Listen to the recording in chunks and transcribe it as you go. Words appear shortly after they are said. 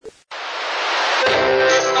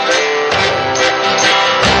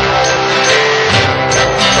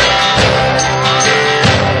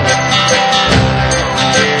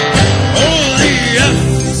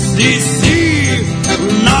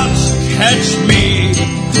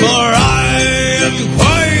for I am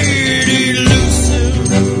quite elusive.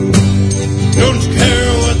 Don't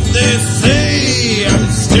care what they say, I'm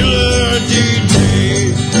still a DJ,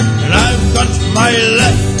 and I've got my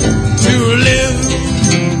life to live.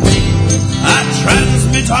 I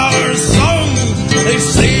transmit our song, they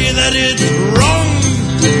say that it's wrong,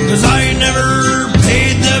 'cause I never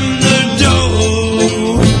paid them the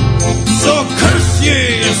dough. So curse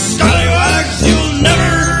ye, you scallywags, you'll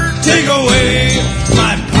never take away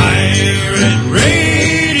my pirate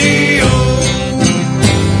radio.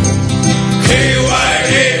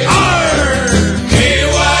 K-Y-A-R,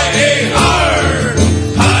 K-Y-A-R,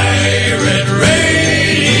 pirate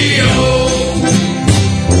radio.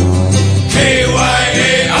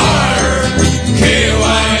 K-Y-A-R,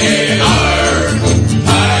 K-Y-A-R,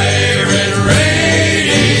 pirate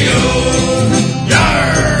radio. Yarr!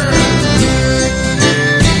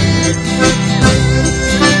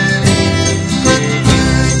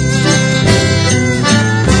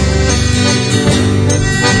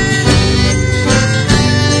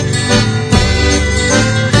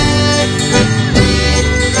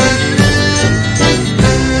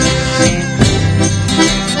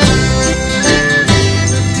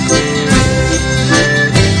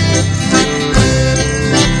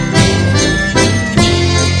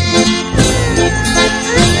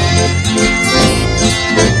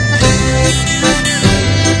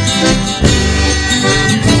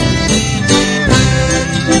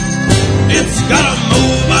 It's got a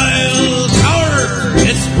mobile tower,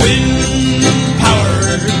 it's wind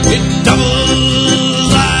powered, it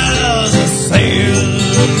doubles as a sail.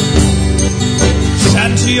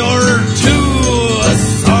 Shanty or two, a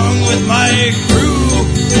song with my crew,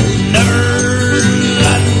 never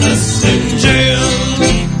land us in jail.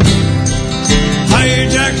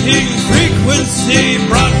 Hijacking frequency,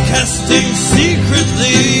 broadcasting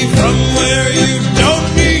secretly from where you don't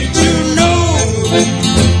need to know.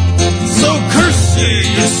 So curse ye,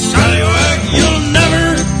 you scallywag, you'll never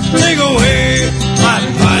take away my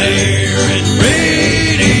pirate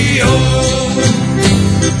radio.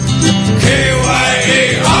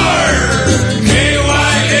 K-Y-A-R,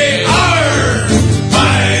 K-Y-A-R,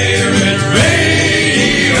 pirate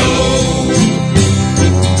radio.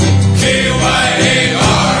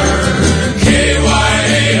 K-Y-A-R,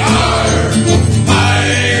 K-Y-A-R,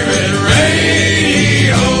 pirate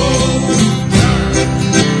radio.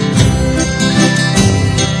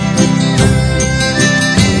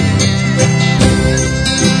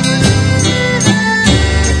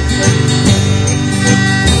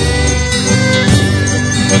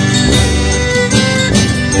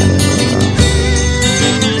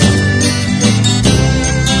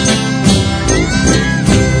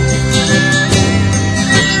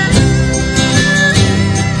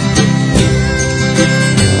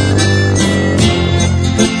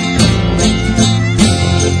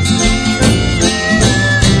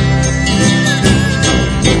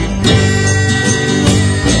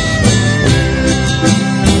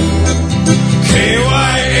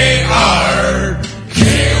 K-Y-A-R,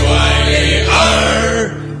 K-Y-A-R,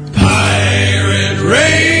 pirate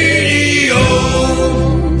radio.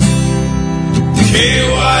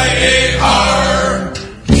 K-Y-A-R,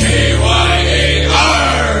 K-Y-A-R,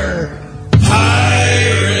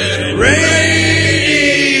 pirate radio.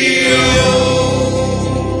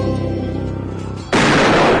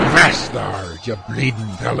 Rastar, you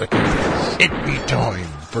bleeding pelicans. It be time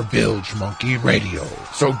for Bilge Monkey Radio.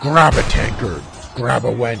 So grab a tankard, grab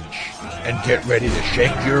a wench, and get ready to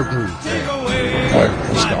shake your groove.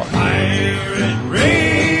 Pirate style. Pirate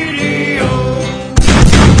radio.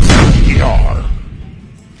 Yar.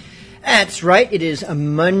 That's right, it is a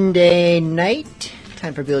Monday night.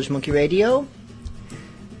 Time for Village Monkey Radio.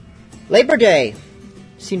 Labor Day.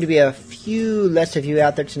 Seem to be a few less of you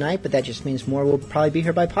out there tonight, but that just means more will probably be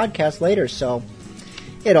here by podcast later, so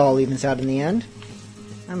it all evens out in the end.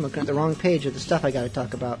 I'm looking at the wrong page of the stuff I got to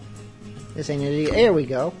talk about. This ain't it. There we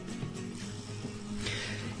go.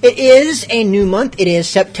 It is a new month. It is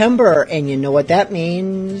September, and you know what that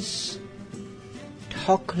means.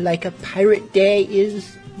 Talk Like a Pirate Day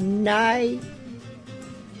is nigh.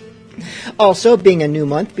 Also, being a new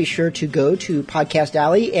month, be sure to go to Podcast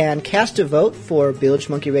Alley and cast a vote for Bilge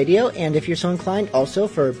Monkey Radio, and if you're so inclined, also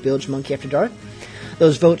for Bilge Monkey After Dark.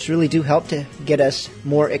 Those votes really do help to get us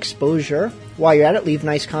more exposure. While you're at it, leave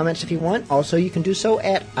nice comments if you want. Also, you can do so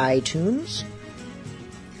at iTunes.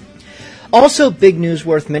 Also, big news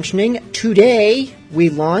worth mentioning. Today, we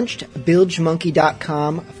launched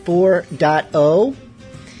BilgeMonkey.com 4.0.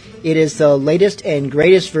 It is the latest and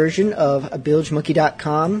greatest version of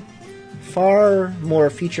BilgeMonkey.com. Far more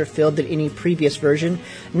feature-filled than any previous version.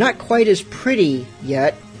 Not quite as pretty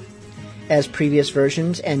yet, as previous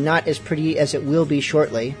versions and not as pretty as it will be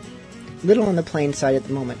shortly. Little on the plain side at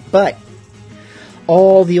the moment, but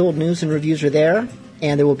all the old news and reviews are there,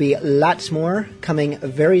 and there will be lots more coming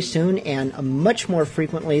very soon and much more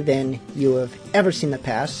frequently than you have ever seen in the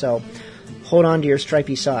past, so hold on to your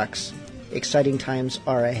stripy socks. Exciting times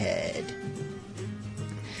are ahead.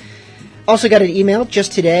 Also got an email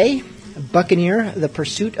just today. Buccaneer, The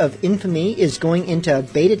Pursuit of Infamy is going into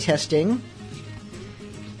beta testing.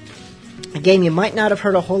 A game you might not have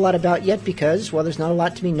heard a whole lot about yet because, well, there's not a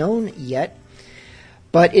lot to be known yet.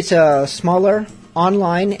 But it's a smaller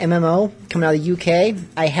online MMO coming out of the UK.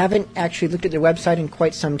 I haven't actually looked at their website in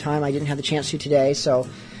quite some time. I didn't have the chance to today, so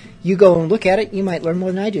you go and look at it. You might learn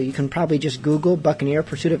more than I do. You can probably just Google Buccaneer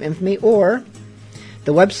Pursuit of Infamy or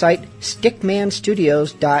the website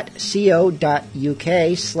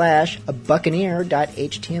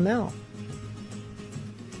stickmanstudios.co.uk/buccaneer.html.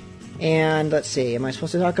 And let's see, am I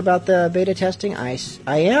supposed to talk about the beta testing? I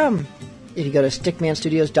am. If you go to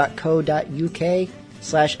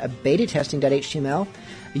stickmanstudios.co.uk/beta-testing.html,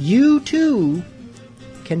 you too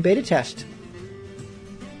can beta test.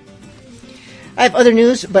 I have other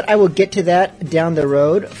news, but I will get to that down the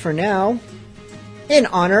road. For now, in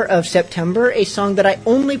honor of September, a song that I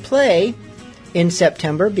only play in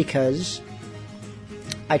September because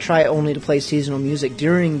I try only to play seasonal music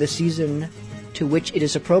during the season to which it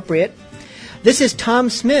is appropriate. This is Tom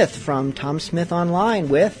Smith from Tom Smith Online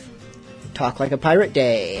with Talk Like a Pirate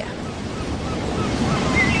Day.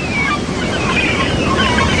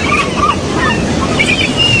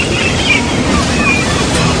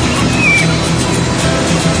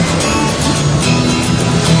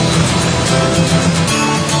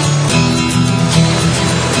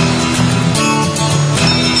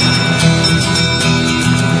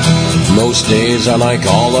 Most days are like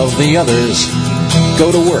all of the others. Go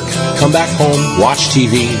to work, come back home, watch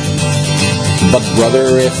TV. But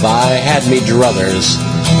brother, if I had me druthers,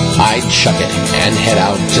 I'd chuck it and head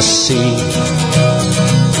out to sea.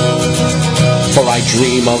 For I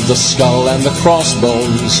dream of the skull and the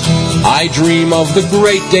crossbones. I dream of the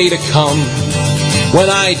great day to come, when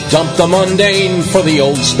I dump the mundane for the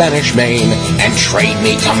old Spanish main and trade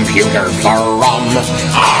me computer for rum.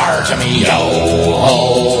 Arr to me,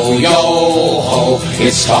 yo-ho, yo-ho,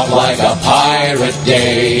 it's Talk Like a Pirate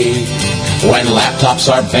Day. When laptops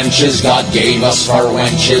are benches God gave us for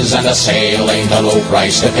wenches and a sail ain't a low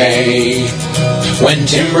price to pay. When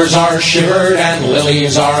timbers are shivered and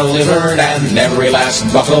lilies are livered and every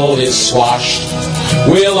last buckle is squashed,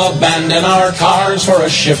 we'll abandon our cars for a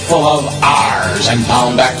ship full of ours and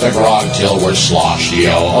pound back the grog till we're sloshed,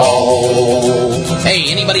 yo-ho. Hey,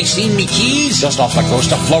 anybody seen me keys? Just off the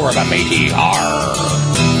coast of Florida, matey. Arr.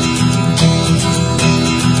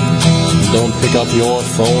 Don't pick up your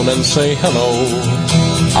phone and say hello.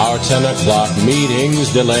 Our 10 o'clock meeting's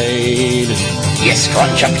delayed. You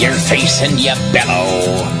scrunch up your face and you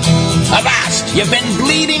bellow. Avast, you've been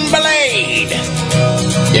bleeding belayed.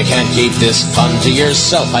 You can't keep this fun to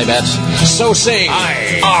yourself, I bet. So sing,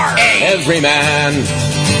 I, every man.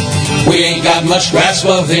 We ain't got much grasp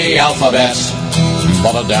of the alphabet,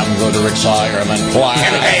 but a damn good retirement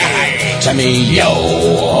plan. To me,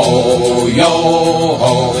 yo-ho,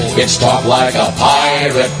 yo-ho, it's Talk Like a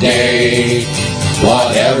Pirate Day.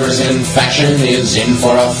 Whatever's in fashion is in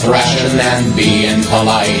for a thrashing, and being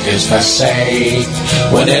polite is passe.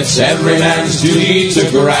 When it's every man's duty to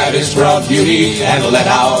grab his proud beauty and let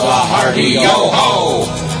out a hearty yo-ho.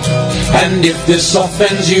 And if this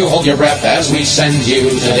offends you, hold your breath as we send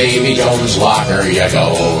you to Davy Jones' locker. You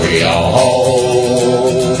go,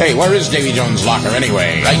 yo-ho. Hey, where is Davy Jones' locker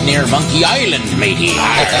anyway? Right near Monkey Island, matey.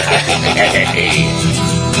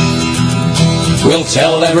 We'll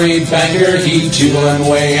tell every banker heave to and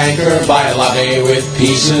weigh anchor by latte with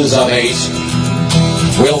pieces of 8.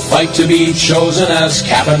 We'll fight to be chosen as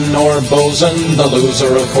captain or bosun. The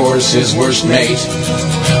loser, of course, is worst mate.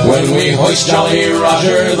 When we hoist Jolly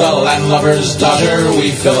Roger, the landlubber's dodger, we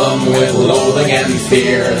fill him with loathing and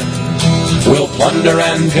fear. We'll plunder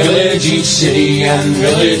and pillage each city and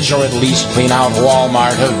village, or at least clean out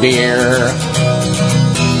Walmart of beer.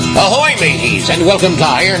 Ahoy, mateys, and welcome to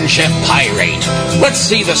Iron Chef Pirate. Let's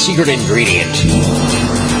see the secret ingredient.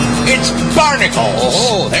 It's barnacles.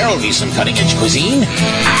 Oh, there'll be some cutting-edge cuisine.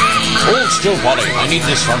 Hold still, Polly. I need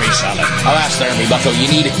this for me salad. Alas there, me bucko, you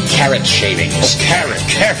need carrot shavings. Oh, carrot.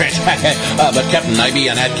 But Captain, I be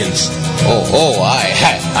an Atkins. Aye.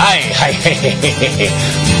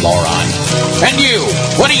 Moron. And you,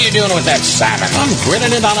 what are you doing with that salmon? I'm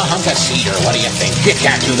grilling it on a hunk of cedar. What do you think? You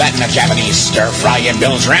can't do that in a Japanese stir-fry, you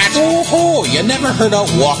bilge rat. Oh, you never heard of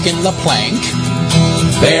walking the plank?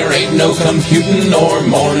 There ain't no computing or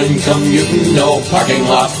morning commuting, no parking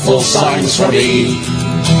lot full signs for me.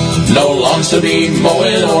 No lawns to be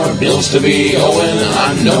mowing or bills to be owing,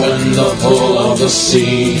 I'm knowing the pull of the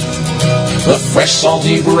sea. The fresh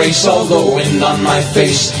salty brace of the wind on my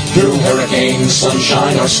face, through hurricanes,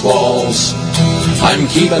 sunshine or squalls. I'm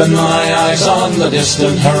keeping my eyes on the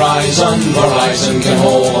distant horizon, Verizon can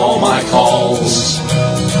hold all my calls.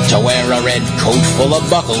 To wear a red coat full of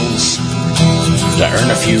buckles, to earn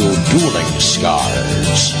a few dueling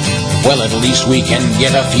scars. Well, at least we can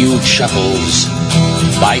get a few chuckles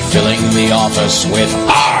by filling the office with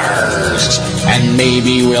ours. And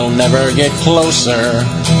maybe we'll never get closer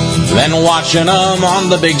than watching them on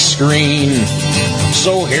the big screen.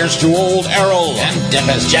 So here's to old Errol and deaf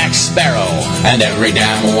as Jack Sparrow and every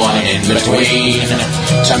damn one in between.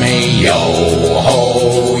 To me,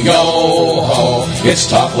 yo-ho, yo-ho, it's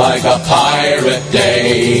Talk Like a Pirate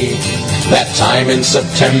Day. That time in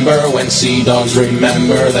September when sea dogs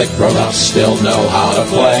remember that grown-ups still know how to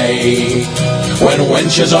play. When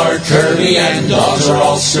wenches are curly and dogs are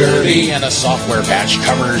all sturdy and a software patch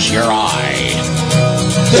covers your eye.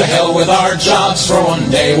 To hell with our jobs, for one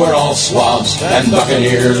day we're all swabs and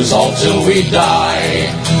buccaneers all till we die.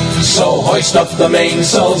 So hoist up the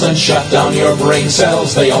mainsails and shut down your brain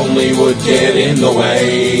cells, they only would get in the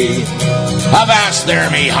way. Avast there,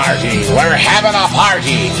 me hearty, we're having a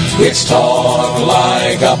party. It's Talk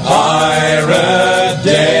Like a Pirate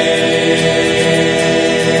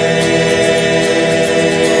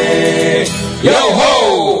Day.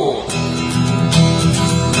 Yo-ho!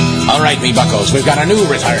 All right, me buckos, we've got a new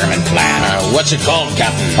retirement plan. What's it called,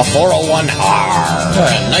 Captain? A 401R.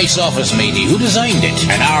 Nice office matey. Who designed it?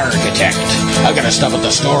 An architect. I'm gonna stop at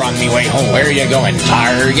the store on me way home. Where are you going?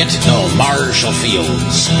 Target? No, Marshall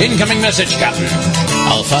Fields. Incoming message, Captain.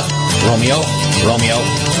 Alpha, Romeo, Romeo,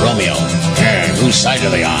 Romeo. Whose side are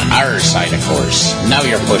they on? Our side, of course. Now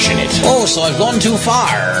you're pushing it. Oh, so I've gone too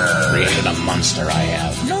far. Created a monster, I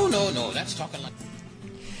have. No, that's talking like...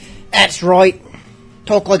 That's right.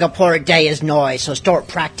 Talk Like a Pirate Day is nigh, so start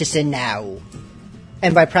practicing now.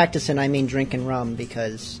 And by practicing, I mean drinking rum,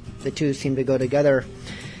 because the two seem to go together,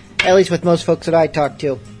 at least with most folks that I talk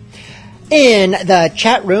to. In the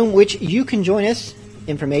chat room, which you can join us,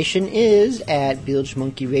 information is at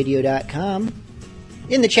bilgemonkeyradio.com.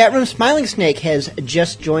 In the chat room, Smiling Snake has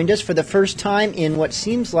just joined us for the first time in what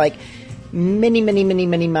seems like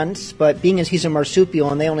many months, but being as he's a marsupial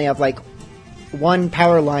and they only have like one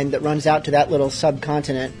power line that runs out to that little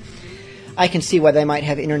subcontinent, I can see why they might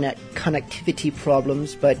have internet connectivity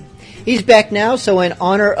problems, but he's back now, so in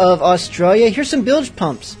honor of Australia, here's some bilge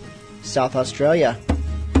pumps. South Australia.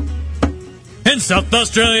 In South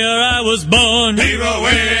Australia I was born. Heave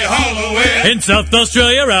away, haul away. In South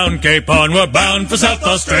Australia round Cape Horn, we're bound for South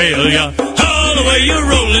Australia. Haul away, you're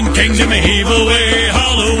rolling kingdom, heave away,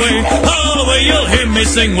 haul away. Haul away, you'll hear me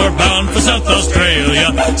sing, we're bound for South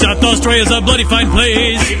Australia. South Australia's a bloody fine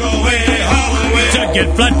place. Heave away, haul away. To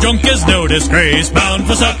get flat drunk is no disgrace, bound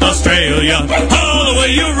for South Australia. Haul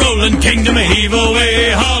away, you're rolling kingdom, heave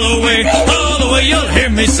away, haul away. Haul away, you'll hear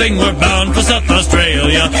me sing, we're bound for South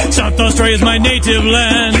Australia. South Australia's my native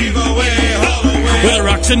land. Heave away, haul away. With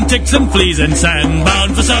rocks and ticks and fleas and sand,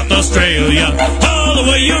 bound for South Australia. Haul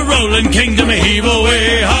away, you're rolling kingdom, heave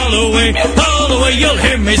away, haul away. Haul away, you'll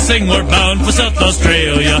hear me sing, we're bound for South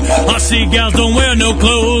Australia. Aussie gals don't wear no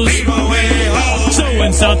clothes. Heave away, haul away. So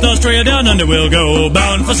in South Australia down under we'll go,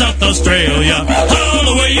 bound for South Australia.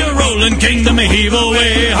 Haul away, you're rolling kingdom, heave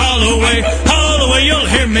away, haul away. Haul away, you'll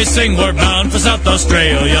hear me sing, we're bound for South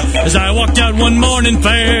Australia. As I walked out one morning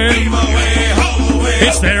fair, Heave away, haul away.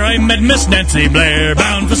 it's there I met Miss Nancy Blair,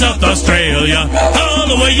 bound for South Australia.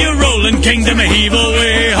 Haul away, you're rolling kingdom, heave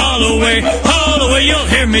away, haul away. Haul away, you'll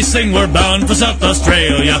hear me sing, we're bound for South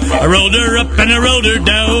Australia. I rolled her up and I rolled her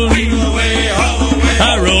down. Heave away, haul away.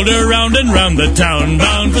 I rolled her round and round the town,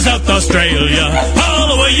 bound for South Australia.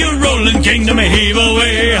 Haul away, you're rolling kingdom, heave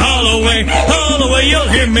away, haul away. Haul away, you'll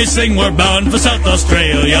hear me sing, we're bound for South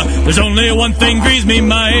Australia. There's only one thing grieves me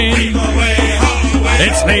mind. Heave away, haul away.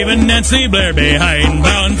 It's leaving Nancy Blair behind,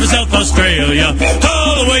 bound for South Australia.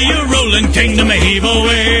 Haul away, you're rolling kingdom, heave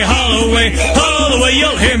away, haul away. Haul away,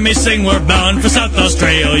 you'll hear me sing, we're bound for South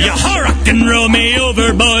Australia. Rock and roll me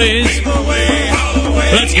over, boys. Heave away, haul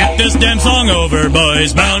away. Let's get this damn song over,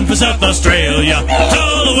 boys, bound for South Australia.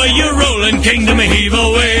 Haul away, you're rolling kingdom, heave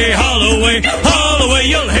away, haul away. Haul away,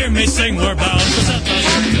 you'll hear me sing, we're bound for South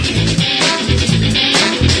Australia.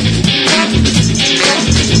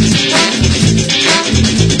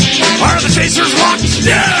 Are the chasers locked?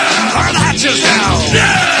 Yeah. Are the hatches down?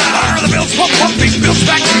 Yeah. Are the bills pumping bills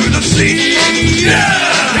back to the sea?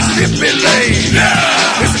 Yeah. Mississippi lane.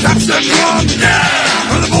 Yeah. the drum,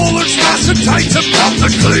 yeah. And the bullets nice and tight about the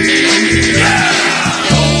clean, yeah.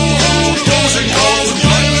 Oh, the closing calls and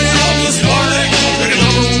finally on the Spartak, and the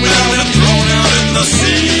lover will be down and thrown out in the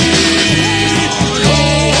sea.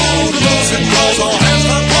 Oh, the closing calls, all hands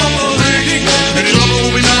up on the rigging, and the lover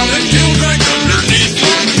will be down and killed right underneath.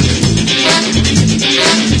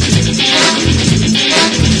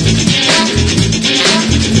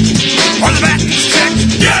 Are the battens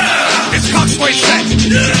checked? Yeah! It's Coxway set?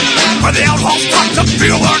 Yeah! Are the outholes tucked to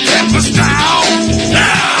feel our canvas now?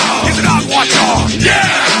 Now! Is the dog watch on?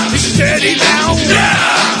 Yeah! Is it steady now?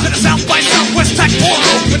 Yeah! To the south by southwest tack for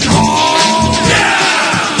open haul? Yeah!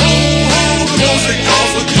 Oh, the closing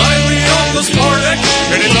calls look lively on the Spartak,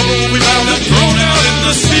 and the lover will be bound and thrown out in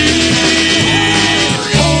the sea.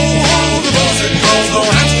 Oh, the closing calls, no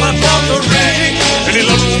hands clapped on the ring, and the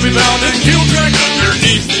lover will be bound and killed right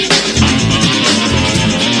underneath.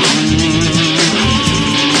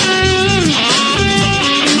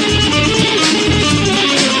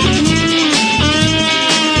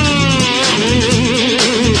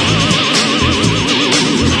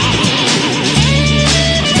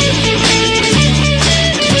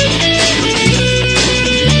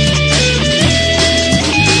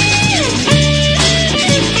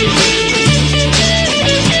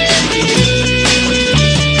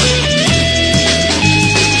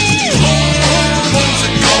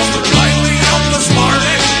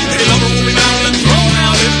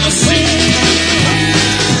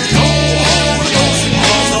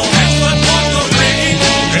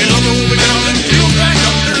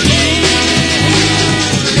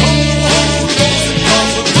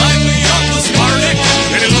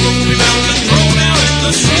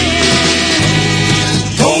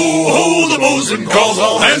 Calls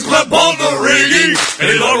all hands clap on the rigging, and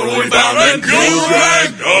the lover will be bound and killed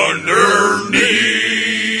dragged underneath.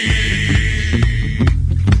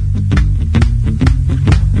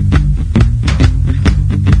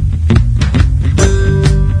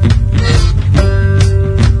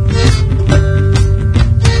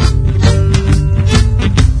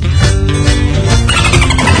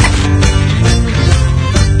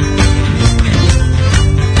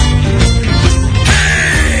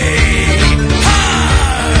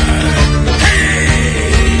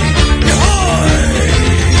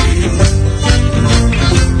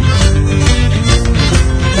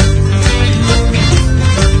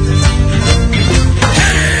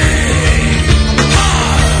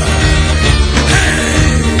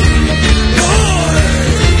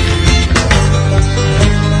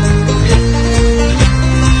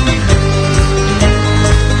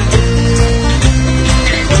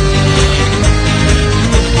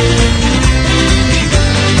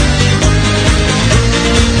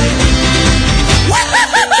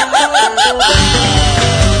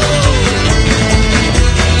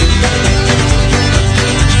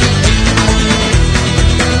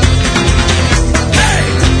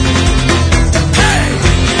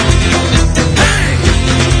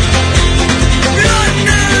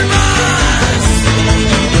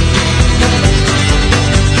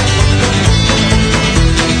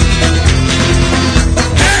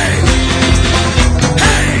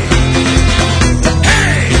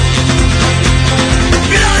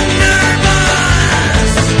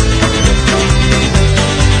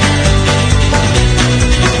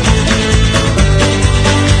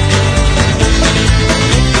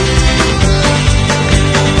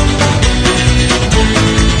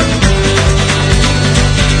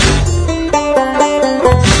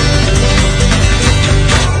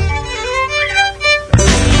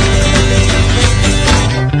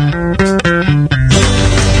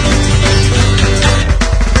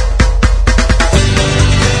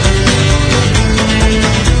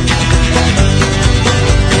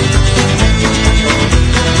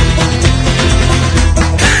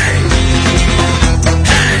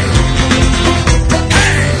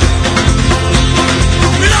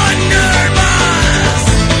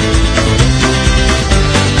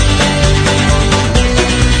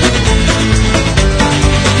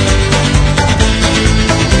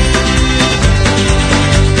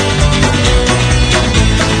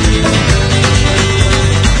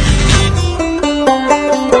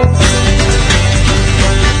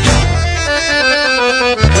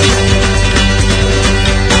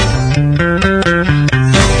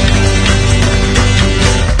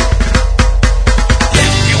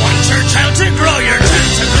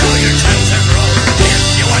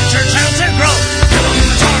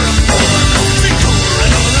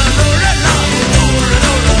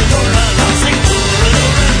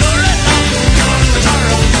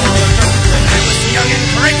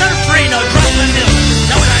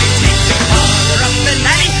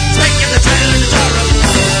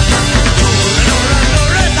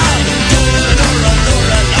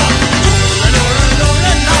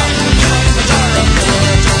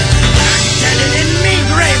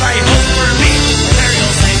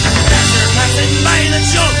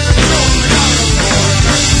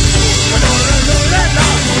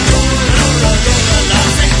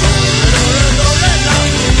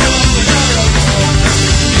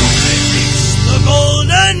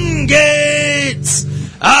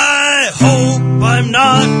 I'm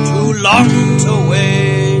not too long to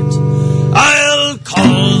wait. I'll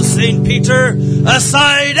call St. Peter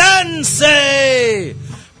aside and say,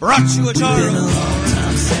 brought you a jar. It's been a long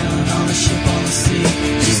time sailing on a ship on the sea,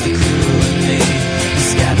 just the crew and me. The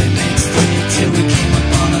scabby makes three till we came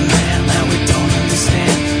upon a land that we don't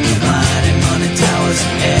understand. The mighty money towers,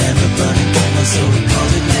 ever burning coma, so we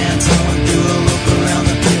called it land. Someone threw a rope around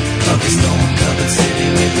the pit of the stone-covered city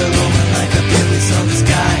with a rolling like a pit. We saw this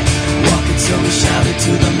guy walking, so we shouted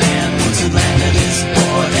to the man once we landed his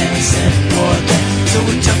port, and he said, "More than." So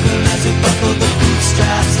we chuckled as we buckled the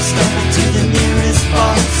bootstraps and stumbled to the nearest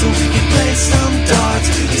bar so we could play some darts.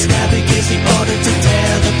 The scabby gives the order to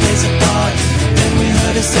tear the place apart. Then we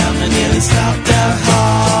heard a sound that nearly stopped our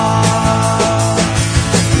heart.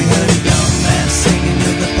 We heard a young man singing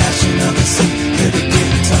with the passion of the sea. Heard a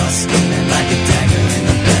guitar screaming like a dagger in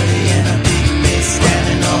the belly, and a big bass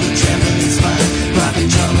scanning all the trembling spine. Rocket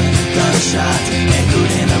drumming and gunshots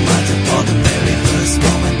echoed in our minds, and for the very first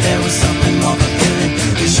moment there was something more fulfilling.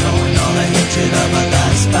 We're showing all the hatred of our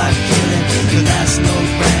lives by killing. The last note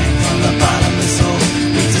rang from the bottomless hole.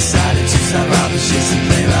 We decided to stop robbing shits and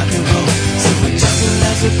play rock and roll. So we chuckled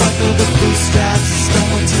as we buckled the bootstraps,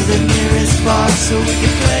 stumbled to the nearest bar so we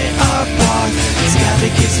could play our part. Scabby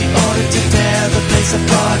gives the order to tear the place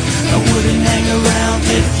apart. I wouldn't hang around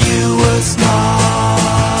if you were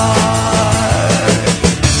smart.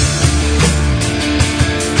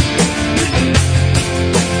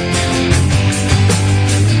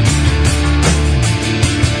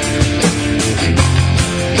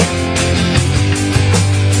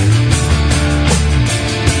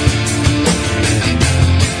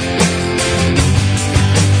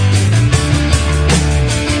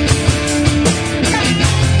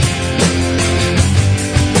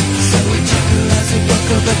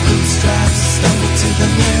 The bootstraps, stumbled to the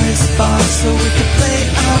nearest bar so we could play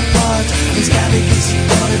our part. And Scabby gives the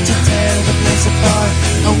order to tear the place apart.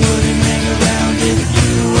 I wouldn't hang around if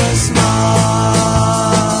you were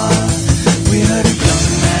smart. We heard a young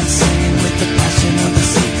man singing with the passion of the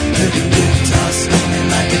sea. Heard a guitar screaming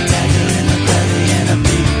like a dagger in the belly, and a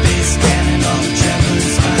big bass scanning all the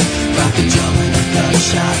trembling spine. Rocket drumming a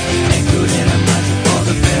gunshot echoed in our minds, and for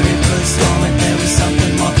the very first moment there was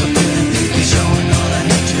something more fulfilling. Showing all the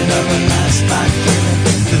hatred of our lives by killing.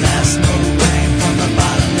 The last note rang from the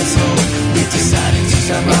bottomless hole. We decided to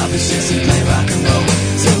stop robbing shits and play rock and roll.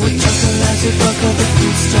 So we chuckled as we buckled the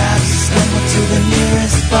bootstraps, stumbled to the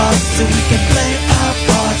nearest bar so we could play our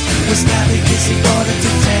part. The Scabby gives the order to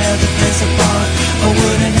tear the place apart. I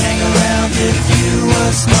wouldn't hang around if you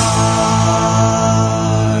were smart.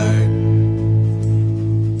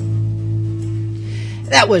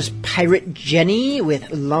 That was Pirate Jenny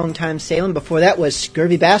with Long Time Sailing. Before that was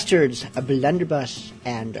Scurvy Bastards, a Blunderbuss,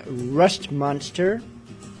 and Rust Monster,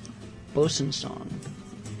 Bosun Song.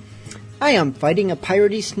 I am fighting a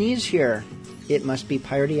piratey sneeze here. It must be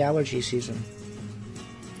piratey allergy season.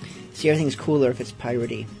 See, everything's cooler if it's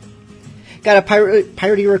piratey. Got a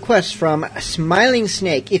piratey request from Smiling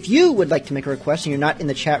Snake. If you would like to make a request and you're not in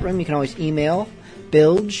the chat room, you can always email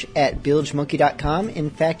bilge@bilgemonkey.com. In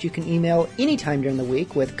fact, you can email anytime during the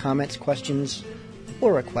week with comments, questions,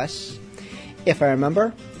 or requests. If I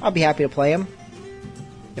remember, I'll be happy to play them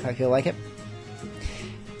if I feel like it.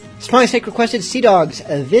 Smiling Snake requested Sea Dogs.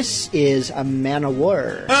 This is a Man of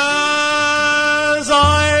War. As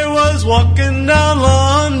I was walking down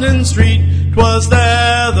London Street, 'twas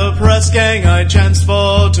there the press gang I chanced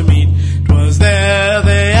for to meet. 'Twas there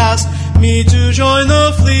they asked me to join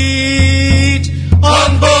the fleet.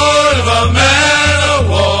 On board of a man of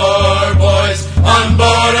war, boys, on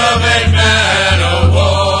board of a man of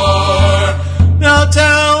war. Now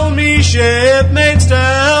tell me, shipmates,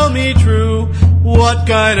 tell me true, what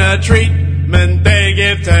kind of treatment they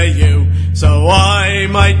give to you, so I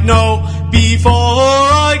might know before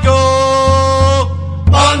I go.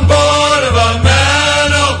 On board of a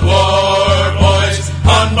man of war, boys,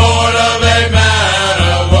 on board of a man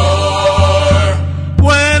of war.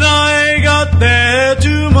 When I got there,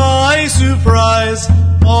 to my surprise,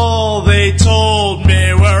 all they told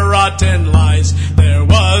me were rotten lies. There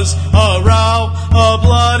was a row, a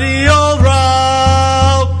bloody old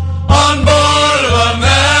row. On board of a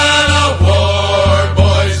man of war,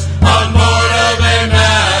 boys, on board of a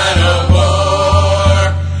man of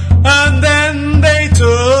war. And then they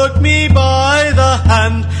took me by the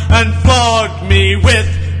hand and flogged me with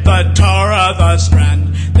the tar of the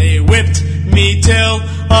strand. They whipped me till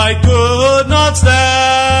I could not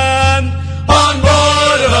stand. On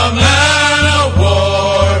board of a man of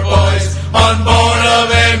war, boys, on board of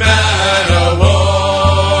a man of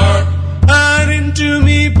war. And into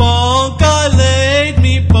me bunk I laid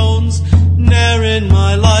me bones, ne'er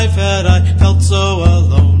life had I felt so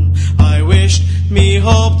alone. I wished, me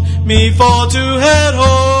hoped, me for to head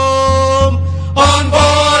home. On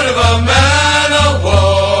board of a man of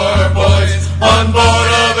war, boys, on board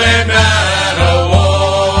of a man of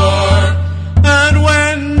war. And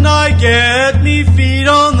when I get me feet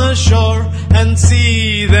on the shore and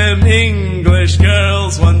see them English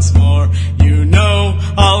girls once more, you know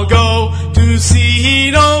I'll go to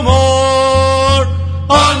sea no more.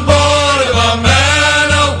 On board of a man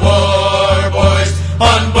of war, boys,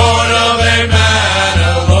 on board of a man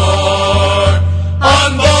of war. On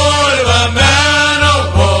board of a man of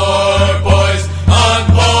war, boys, on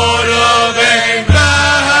board of a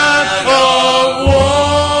man of war.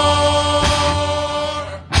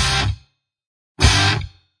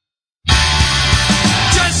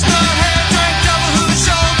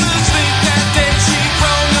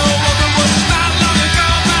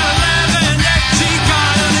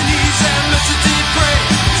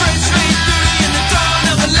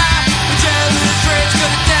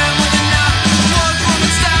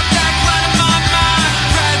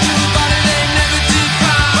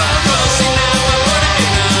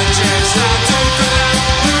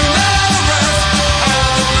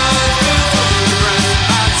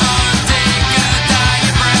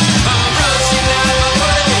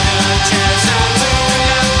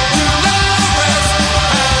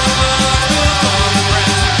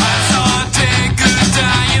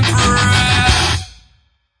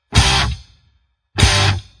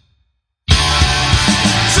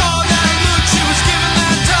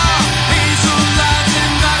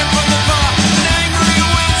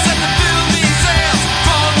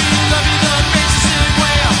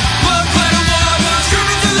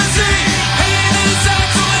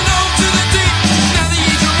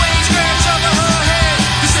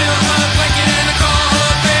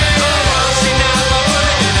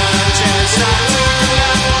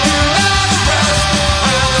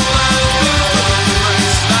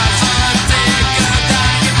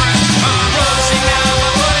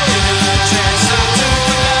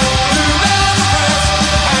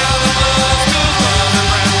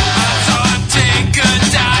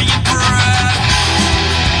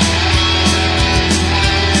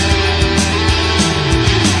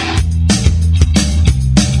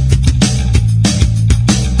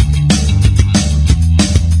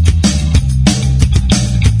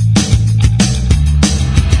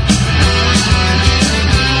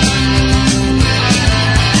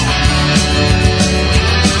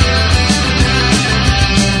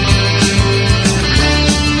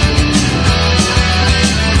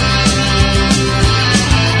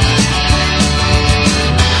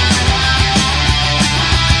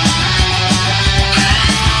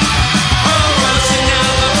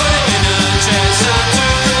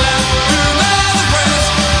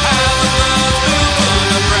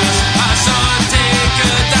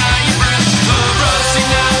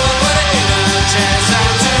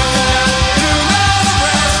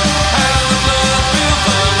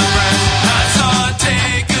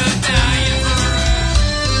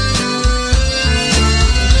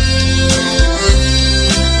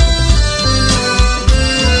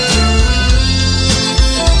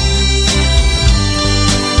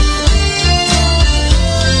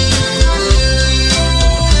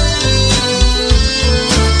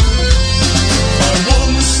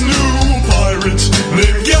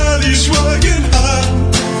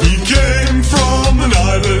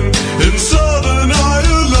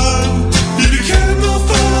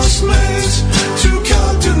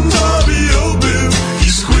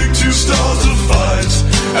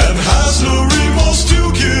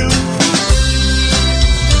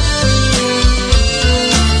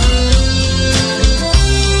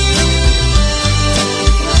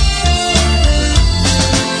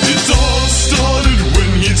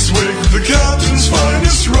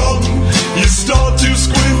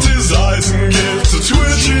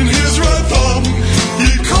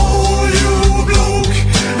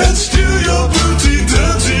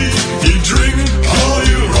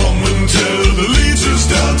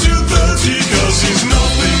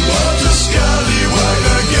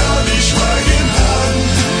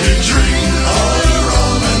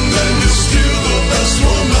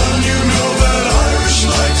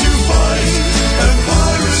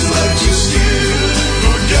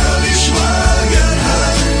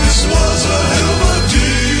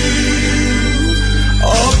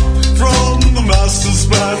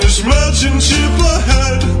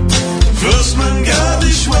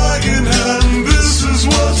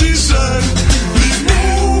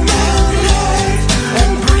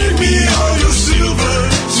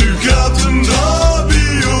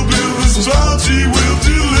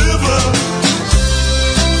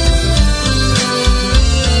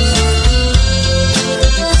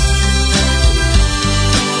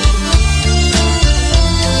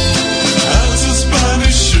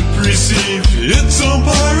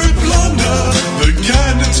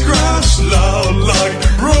 crash loud like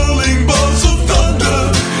rolling bolts of thunder.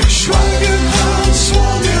 Schwagenhound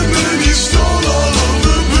swung and then he stole all of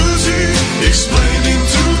the booty, explaining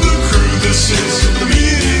to the crew this is the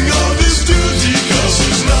meaning of his duty, 'cause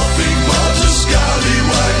he's nothing but a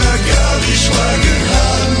scallywag, a galley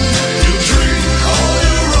Schwagenhound. You drink all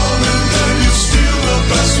your rum and then you steal the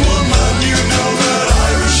best woman. You know that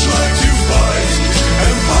Irish like to fight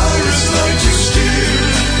and pirates like to steal.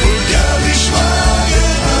 For galley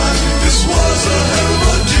Schwagenhound, this was a hell of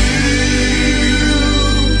a deal.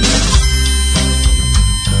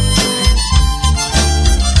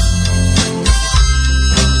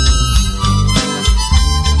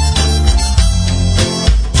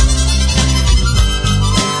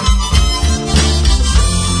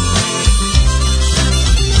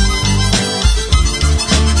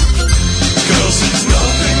 Cause it's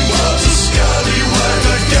nothing but a scallywag,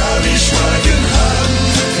 a galley Schwagenhound.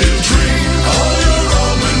 He'll drink all your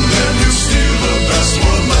rum and then you steal the best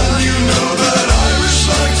woman. You know that Irish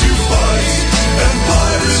like to fight and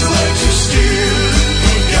pirates like to steal.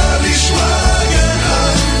 For galley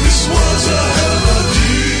Schwagenhound, this was a hell of a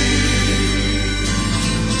deal.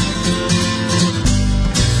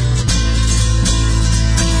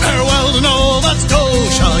 Farewell to Nova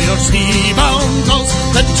Scotia, your sea-bound coast.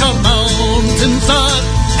 Let your mountains dark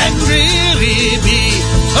and dreary be.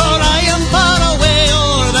 For I am far away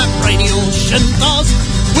o'er that briny ocean toss.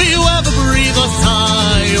 Will you ever breathe a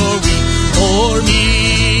sigh or weep for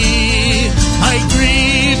me? I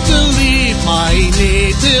grieve to leave my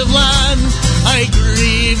native land. I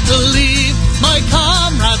grieve to leave my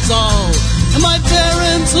comrades all, and my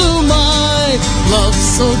parents whom I love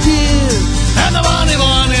so dear, and the bonny,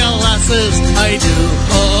 bonny lasses I do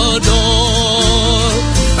adore.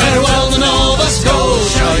 Farewell to Nova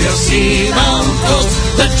Scotia, your sea-bound coast.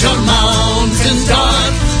 Let your mountains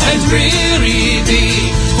dark and dreary be.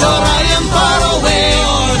 For I am far away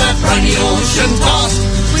o'er that briny ocean toss.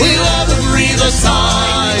 Will you ever breathe a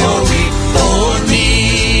sigh or weep for me?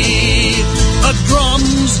 The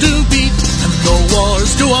drums do beat and the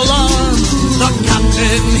wars do alarm. The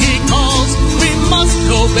captain he calls, we must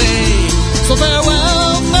obey. So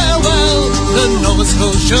farewell, farewell, to Nova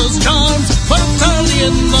Scotia's charms. For early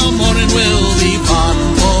in the morning we'll be far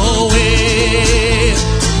away.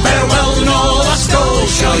 Farewell to Nova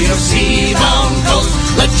Scotia, your sea-bound coast.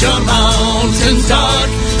 Let your mountains dark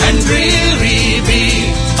and dreary be.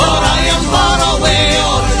 For I am far away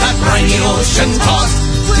o'er that briny ocean toss.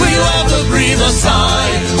 Will you ever breathe a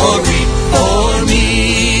sigh or weep for me?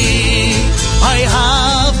 I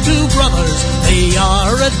have two brothers, they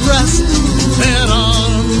are at rest. Their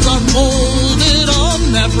arms are folded on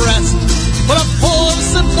their breast. But a poor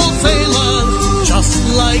simple sailor, just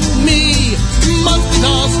like me, must be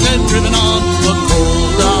tossed and driven on the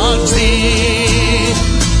cold dark sea.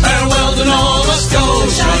 Farewell to Nova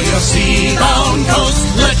Scotia, your sea-bound coast.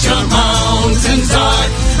 Let your mountains dark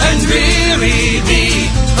and dreary be.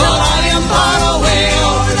 For I am far away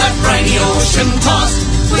o'er that briny ocean toss.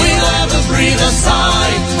 Will you ever breathe a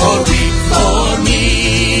sigh or weep for me?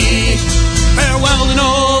 Farewell to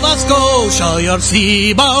Nova Scotia, your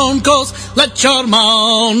sea-bound coast. Let your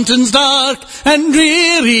mountains dark and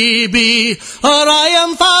dreary be. For I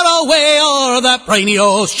am far away o'er that briny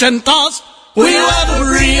ocean toss. Will you ever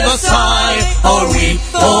breathe a sigh or weep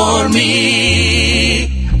for me?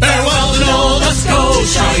 Farewell to Nova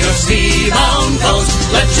Scotia, your sea-bound coast.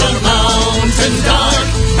 Let your mountains dark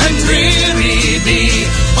and dreary be.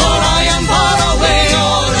 For I am far away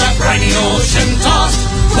o'er that briny ocean toss.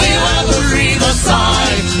 Will you ever breathe a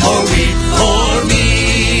sigh or weep for me?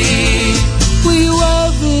 Will you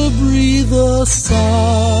ever breathe a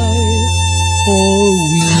sigh or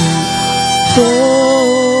weep for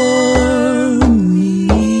me?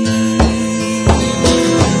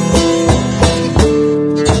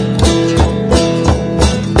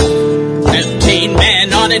 15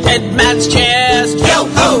 men on a dead man's chest. Yo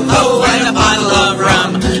ho ho, and a bottle of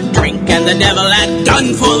rum. Drink and the devil had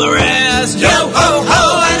done for the rest. Yo ho ho,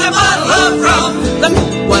 and a bottle of rum. The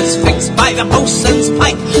meat was fixed by the boatswain's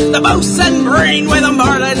pipe, the boatswain brain with a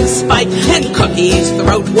marlin spike, and Cookie's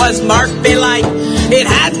throat was marked belike. It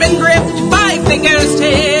had been gripped 5 fingers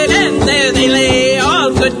 10, and there they lay,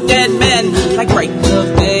 all good dead men, like break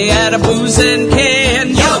of day at a boozing can.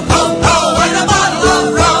 Yo ho ho, and a bottle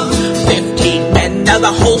of rum. 15 men, now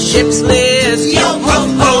the whole ship's list. Yo ho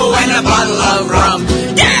ho, and a bottle of rum.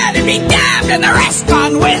 Dead and be damned, and the rest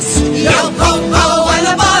gone west. Yo ho ho, and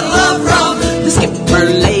a bottle of rum. The skipper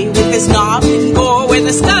lay with his knob and gore, when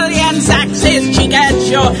the scullion sacks his cheek at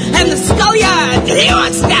shore, and the scullion, he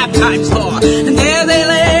wants stab times 4. And there they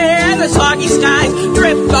lay, and the soggy skies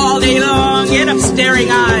drift all day long in upstaring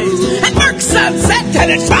eyes. sunset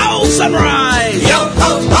and it's foul sunrise.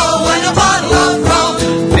 Yo-ho-ho and a bottle of rum.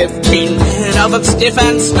 15 men of them stiff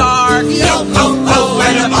and stark. Yo-ho-ho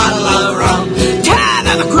and a bottle of rum. 10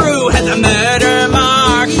 of the crew had the murder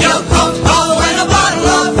mark. Yo-ho-ho and a bottle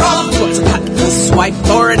of rum. 'Twas a cutlass swipe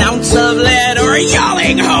for an ounce of lead, or a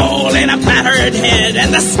yawling hole in a battered head,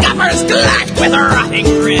 and the scuppers glacked with a rotting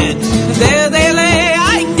red. There they lay,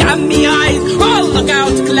 I damn me eyes, all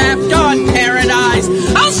lookouts clapped on paradise.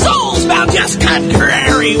 Our souls bound just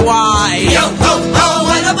contrary wide. Yo-ho-ho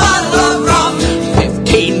and a bottle of rum.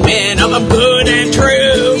 15 men of them good and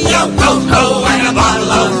true. Yo-ho-ho and a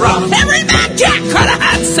bottle of rum. Every man Jack could have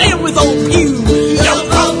had sailed with old Pew.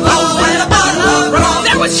 Yo-ho-ho and a bottle of rum.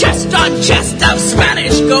 There was chest on chest of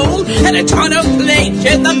Spanish gold, and a ton of plate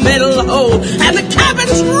in the middle hold, and the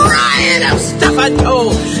cabin's riot of stuff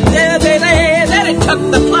untold. There they lay, then it took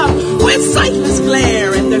the plum, with sightless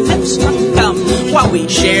glare and their lips struck dumb, while we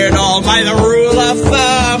shared all by the rule of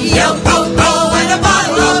thumb. Yo-ho-ho and a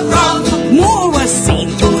bottle of rum. More was seen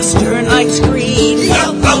through a stern-like screen.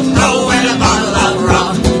 Yo-ho-ho and a bottle of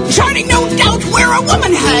rum. Charting no doubt where a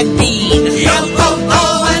woman had been. Yo-ho-ho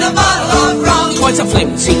and a bottle of rum. 'Twas a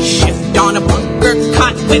flimsy shift on a bunker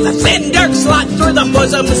cot, with a thin dark slot through the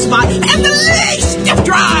bosom spot, and the lace stiff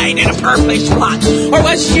dried in a purplish blot. Or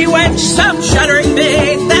was she wench some shuddering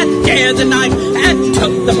maid that dared the knife and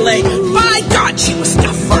took the blade? By God, she was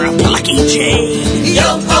stuffed for a plucky jade.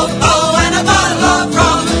 Yo-ho-ho and a bottle of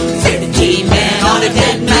rum. 15 men on a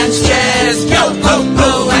dead man's chest.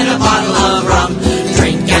 Yo-ho-ho and a bottle of rum.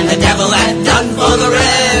 Drink and the devil had done for the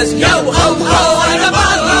rest. Yo-ho-ho and a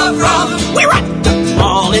bottle of rum. We wrapped them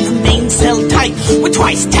all in the mainsail tight, with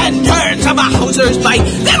twice 10 turns of a hawser's bite.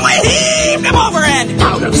 Then we heaved them over and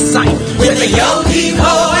out of sight, With a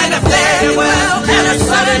yo-heave-ho and a farewell, and a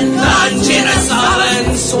sudden plunge in a sullen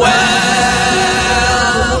swell.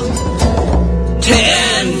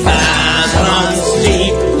 10 fathoms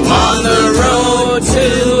deep on the road to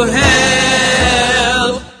hell.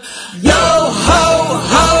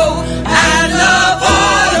 Yo-ho-ho and a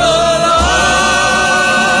bottle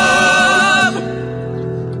of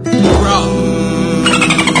rum.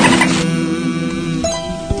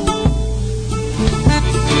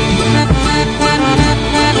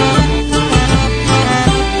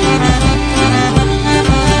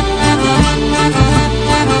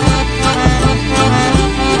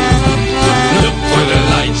 Look for the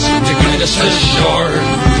lights to guide us ashore.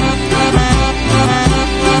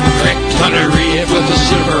 Wrecked on a reef with the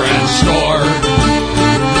silver and store.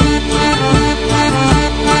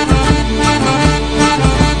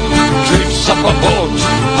 Drifts up a boat,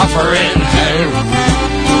 offering help.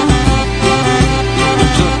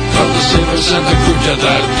 Took up the silvers and the crew to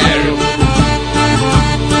the kelp.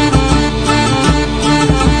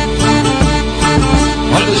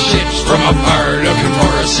 One of the ships from afar looking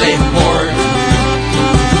for a safe port.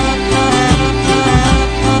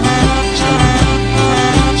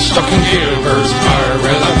 Stuck in Gilbert's bar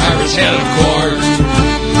where the pirates held court.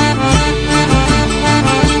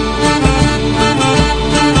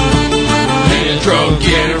 They drove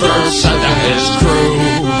Gilbert and his crew.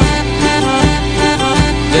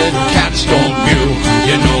 Dead cats don't mew,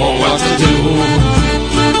 you know what to do.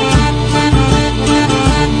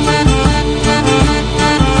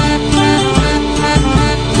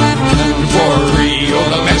 For Rio,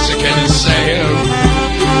 the Mexican sailed.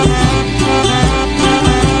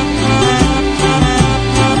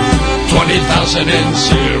 20,000 in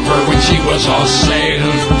silver when she was all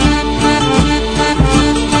sailed.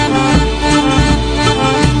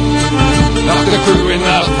 Knocked the crew in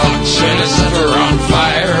the box and it set her on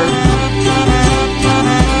fire.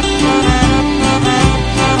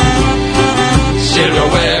 Sailed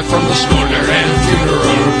away from the schooner and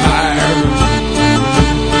funeral pyre.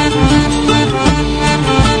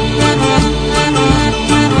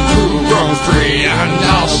 Crew grown free and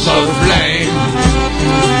also flame.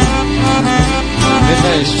 The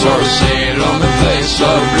place or sail on the place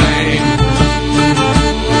of blame.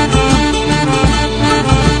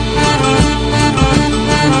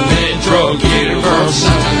 They drove Gilbert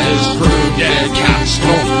and his crew. Dead cats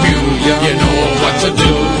don't mew, you know what to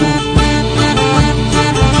do.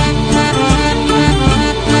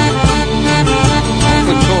 Off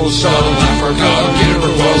the coast of Africa,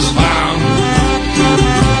 Gilbert was found.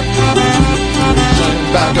 Sent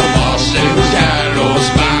back to Boston, was gallows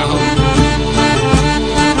bound.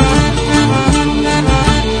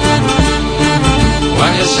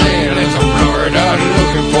 When you sail into Florida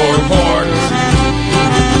looking for port,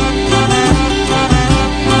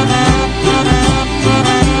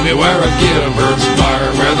 beware of Gilbert's bar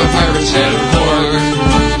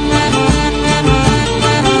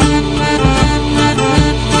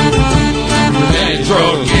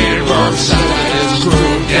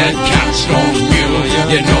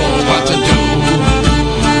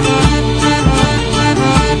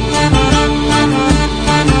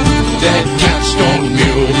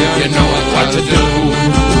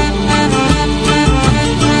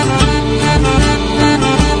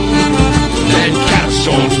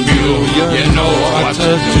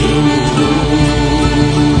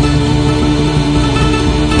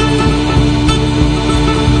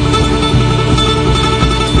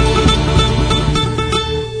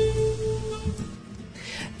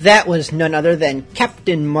That was none other than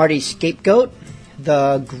Captain Marty Scapegoat,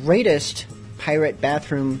 the greatest pirate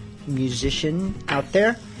bathroom musician out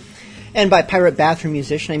there. And by pirate bathroom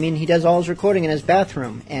musician, I mean he does all his recording in his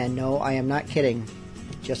bathroom. And no, I am not kidding.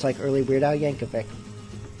 Just like early Weird Al Yankovic.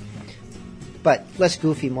 But less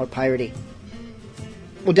goofy, more piratey.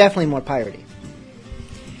 Well, definitely more piratey.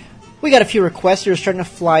 We got a few requests that are starting to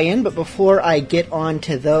fly in, but before I get on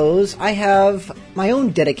to those, I have my own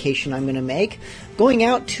dedication I'm going to make, going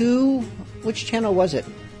out to, which channel was it?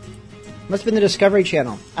 Must have been the Discovery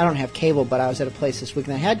Channel. I don't have cable, but I was at a place this week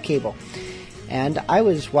and I had cable. And I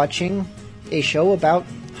was watching a show about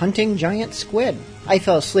hunting giant squid. I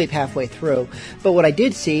fell asleep halfway through, but what I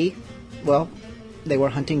did see, well, they were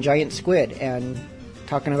hunting giant squid and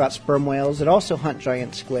talking about sperm whales that also hunt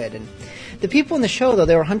giant squid. And the people in the show, though,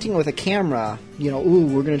 they were hunting with a camera. You know, ooh,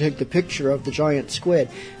 we're going to take the picture of the giant squid.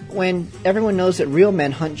 When everyone knows that real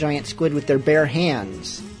men hunt giant squid with their bare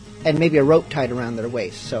hands and maybe a rope tied around their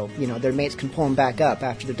waist. So, you know, their mates can pull them back up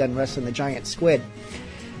after they're done wrestling the giant squid.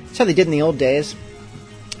 That's how they did in the old days.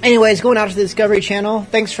 Anyways, going out to the Discovery Channel,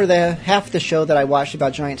 thanks for the half the show that I watched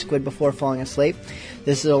about giant squid before falling asleep.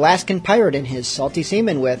 This is Alaskan Pirate and his salty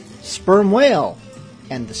seaman with Sperm Whale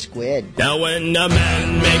and the Squid. Now when a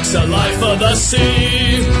man makes a life of the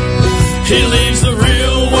sea, he leaves the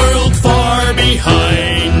real world far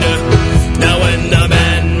behind. Now when a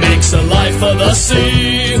man makes a life of the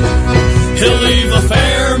sea, he'll leave a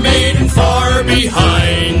fair maiden far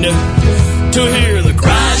behind, to hear the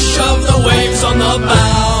crash of the waves on the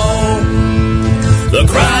bow, the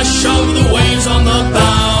crash of the waves on the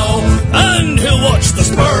bow, and he'll watch the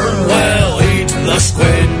sperm whale eat the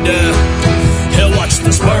squid. He'll watch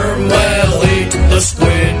the sperm whale eat the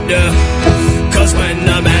squid. 'Cause when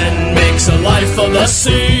a man makes a life of the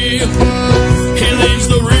sea, he leaves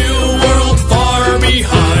the real world far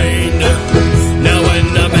behind. Now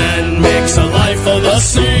when a man makes a life of the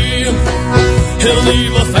sea, he'll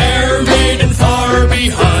leave a fair maiden far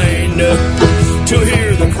behind, to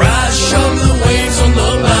hear the crash of the waves on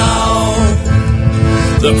the bow,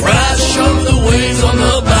 the crash of the waves on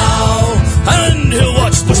the bow, and he'll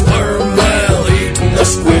watch the sperm whale eat the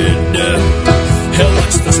squid. He'll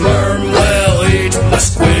watch the sperm whale eat the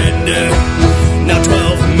squid. Now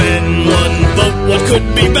 12 men, one boat, what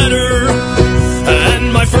could be better?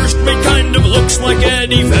 And my first mate kind of looks like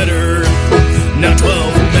Eddie Vedder. Now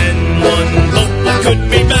 12 men, one boat, what could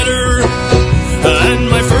be better? And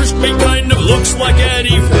my first mate kind of looks like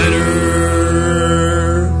Eddie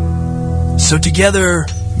Vedder. So together,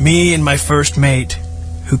 me and my first mate,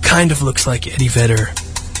 who kind of looks like Eddie Vedder,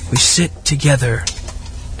 we sit together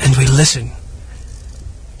and we listen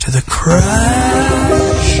to the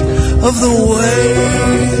crash of the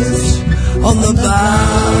waves on the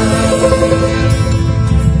bow,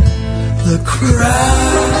 the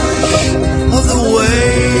crash of the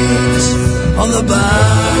waves on the bow,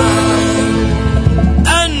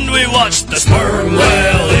 and we watch the sperm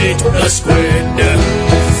whale eat the squid.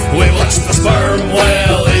 We watch the sperm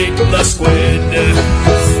whale eat the squid.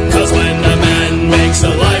 'Cause when a man makes a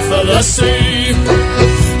life of the sea,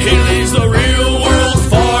 he leaves the real world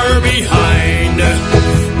far behind.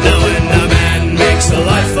 Now when a man makes a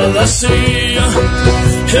life of the sea,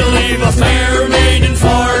 he'll leave a fair maiden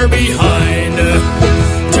far behind,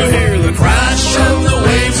 to hear the crash of the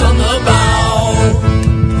waves on the bow,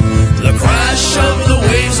 the crash of the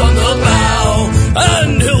waves on the bow,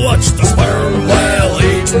 and he'll watch the sperm whale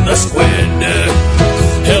eat the squid.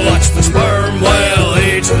 He'll watch the sperm whale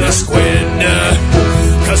eat the squid.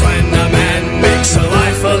 'Cause when a man makes a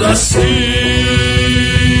life of the sea,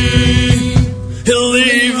 he'll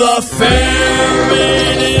leave the fair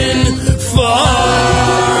maiden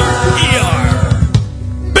far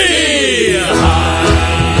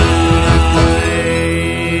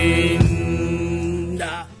behind.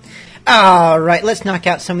 All right, let's knock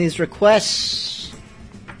out some of these requests.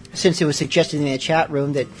 Since it was suggested in the chat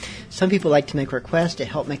room that some people like to make requests to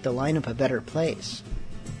help make the lineup a better place.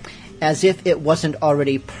 As if it wasn't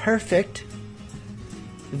already perfect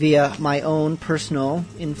via my own personal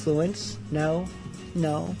influence. No.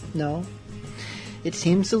 It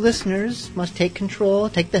seems the listeners must take control,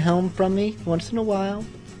 take the helm from me once in a while,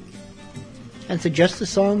 and suggest the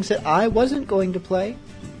songs that I wasn't going to play,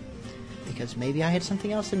 because maybe I had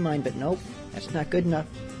something else in mind, but nope, that's not good enough.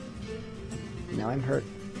 Now I'm hurt.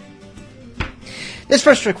 This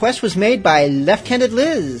first request was made by Left-Handed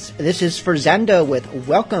Liz. This is for Xando with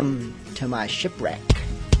Welcome to My Shipwreck.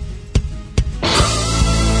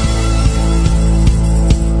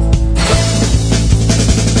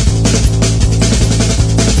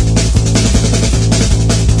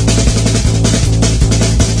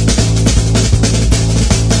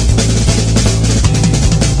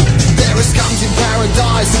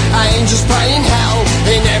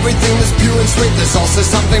 and sweet, there's also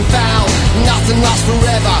something foul. Nothing lasts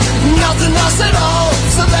forever, nothing lasts at all.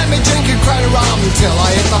 So let me drink a crate of rum till I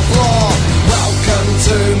hit the floor. Welcome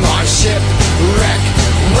to my shipwreck.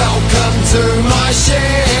 Welcome to my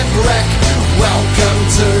shipwreck. Welcome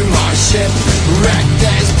to my shipwreck.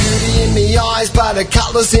 There's beauty in me eyes, but a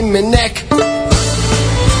cutlass in my neck.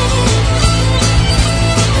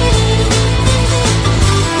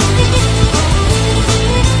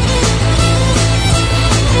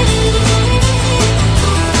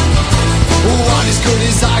 What is good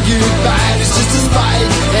is argued, bad is just as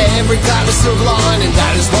vague. Every cloud is silver lining,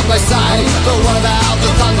 that is what they say. But what about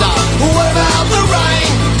the thunder? What about the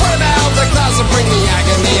rain? What about the clouds that bring me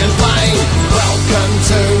agony and pain? Welcome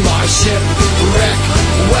to my shipwreck.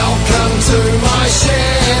 Welcome to my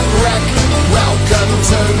shipwreck. Welcome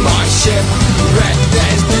to my shipwreck.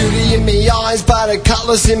 There's beauty in me eyes, but a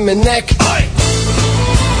cutlass in my neck. Hey!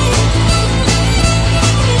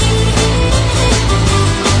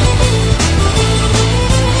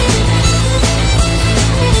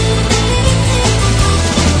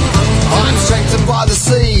 I'm strengthened by the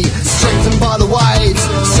sea, strengthened by the waves,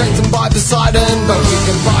 strengthened by Poseidon, but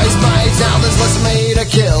weakened by his mates. Now there's less of me to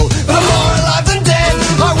kill, but I'm more alive than dead.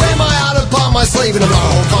 I wear my heart upon my sleeve and a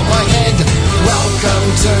mohawk on my head. Welcome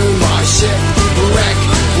to my shipwreck.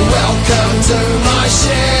 Welcome to my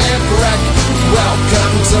shipwreck.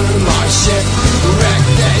 Welcome to my shipwreck.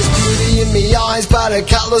 There's beauty in me eyes, but a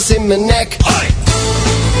cutlass in my neck. Hey!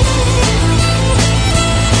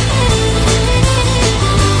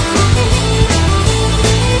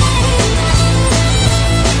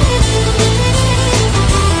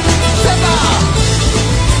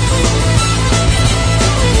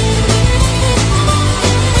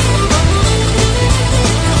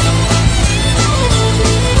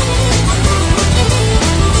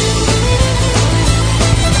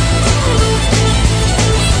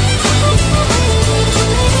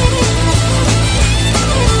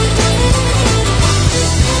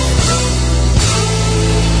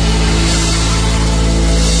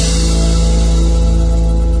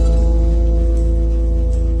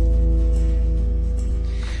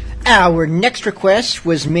 Our next request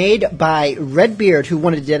was made by Redbeard, who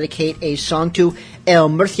wanted to dedicate a song to El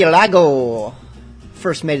Murcielago,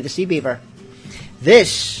 first mate of the Sea Beaver.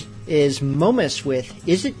 This is Momus with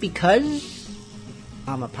Is It Because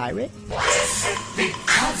I'm a Pirate? Is it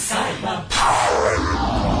because I'm a pirate?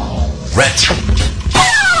 Red.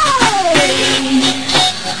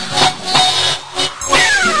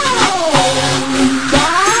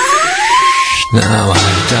 Now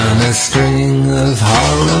I've done a string of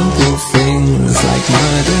horrible things like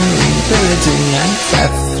murdering, pillaging and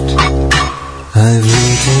theft. I've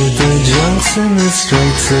looted the junks in the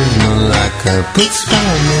Straits of Malacca, put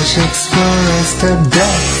Spanish explorers to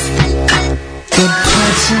death. The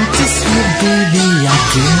prejudice would be the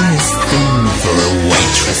idealist thing for a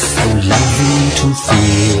waitress so lovely to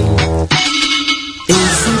feel.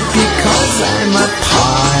 Is it because I'm a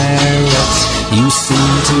pirate? You seem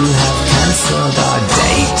to have cancelled our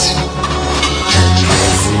date. And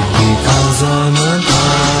is it because I'm a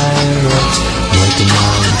pirate? Your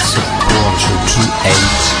demands a quarter to 8.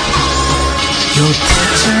 Your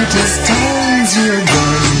prejudice turns you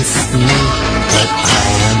against me, but I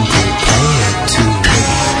am prepared to wait.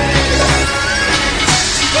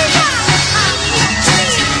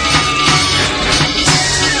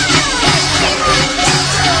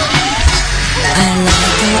 I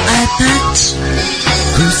like the iPad.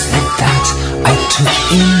 Who said that? I took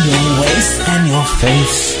in your waist and your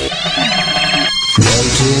face.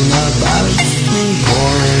 Floating above me,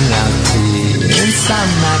 pouring out tea in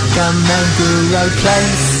some Nakameguro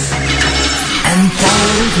place. And though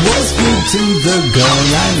it was good to the girl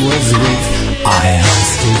I was with, I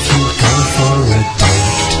asked if you'd go for a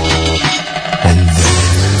date. And then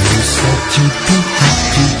you said you'd be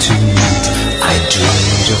happy to meet. I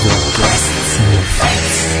dreamed of your breasts and your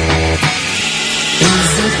face.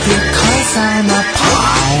 Is it because I'm a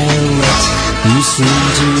pirate? You seem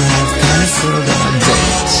to have cancelled our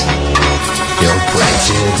date. Your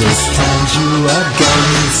prejudice turned you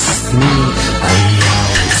against me, and now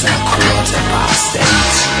it's a 8:15.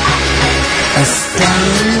 A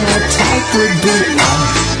stereotype would be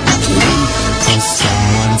ugly for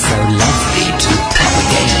someone so lovely to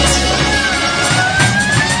propagate.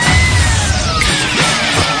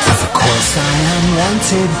 Of course I am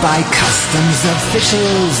wanted by customs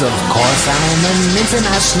officials. Of course I am an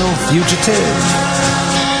international fugitive.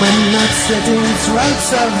 When not slitting throats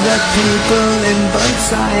of the people in boats,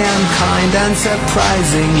 I am kind and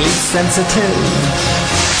surprisingly sensitive.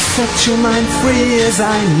 Set your mind free as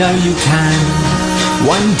I know you can.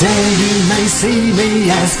 One day you may see me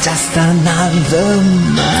as just another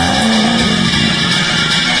man.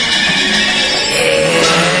 Is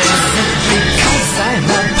it because I'm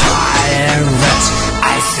a pirate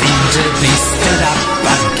I seem to be stood up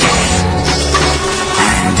again?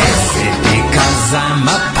 And is it because I'm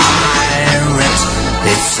a pirate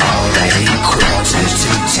it's already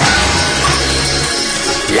 10:15?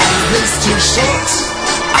 Life is too short,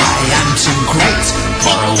 I am too great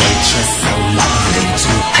for a waitress so lovely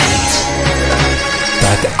to hate.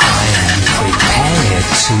 But I am prepared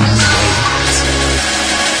to wait.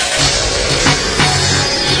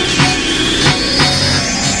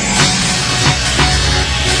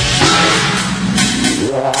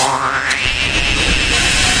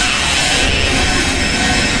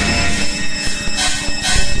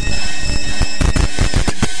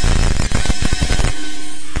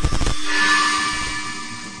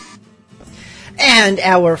 And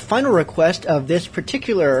our final request of this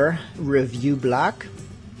particular review block,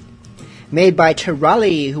 made by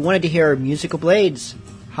Tirali, who wanted to hear Musical Blades,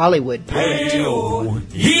 Hollywood Pirate. Hey-oh,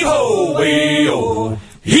 hee-ho, way-oh,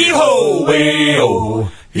 hee-ho,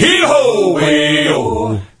 way-oh, hee-ho,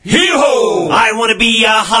 way-oh, hee-ho. I want to be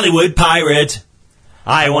a Hollywood pirate.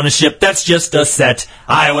 I want a ship that's just a set.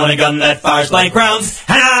 I want a gun that fires blank rounds.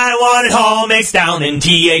 And I want it all mixed down in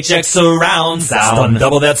THX surround sound. Stun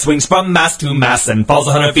double that swings from mast to mast and falls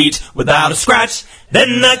 100 feet without a scratch.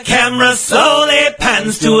 Then the camera slowly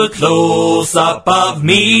pans to a close-up of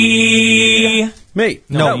me. Me.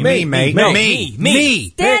 No, me.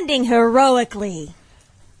 Standing heroically.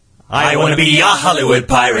 I want to be a Hollywood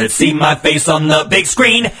pirate, see my face on the big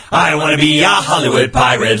screen. I want to be a Hollywood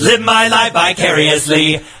pirate, live my life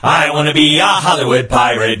vicariously. I want to be a Hollywood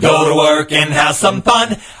pirate, go to work and have some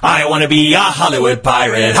fun. I want to be a Hollywood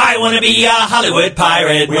pirate, I want to be a Hollywood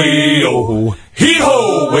pirate. Wee-oh,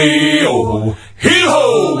 hee-ho, wee-oh,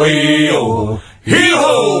 hee-ho, wee-oh,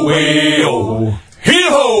 hee-ho, wee-oh.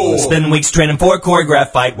 Hee-ho! Spend weeks training for a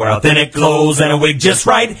choreographed fight where authentic clothes and a wig just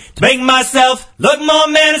right to make myself look more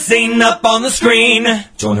menacing up on the screen.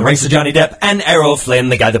 Join the ranks of Johnny Depp and Errol Flynn,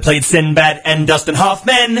 the guy that played Sinbad and Dustin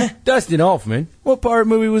Hoffman. Dustin Hoffman? What pirate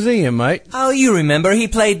movie was he in, mate? Oh, you remember. He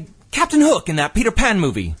played Captain Hook in that Peter Pan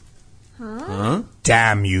movie. Huh?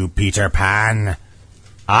 Damn you, Peter Pan.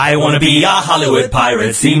 I want to be a Hollywood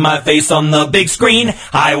pirate, see my face on the big screen.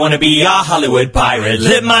 I want to be a Hollywood pirate,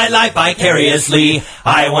 live my life vicariously.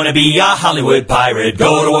 I want to be a Hollywood pirate,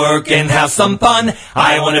 go to work and have some fun.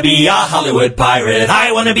 I want to be a Hollywood pirate,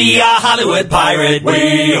 I want to be a Hollywood pirate.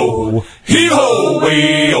 Wee-oh, hee-ho,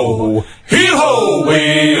 wee-oh, hee-ho,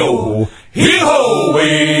 wee-oh, hee-ho,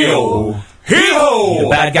 wee-oh. Hee-ho! Need a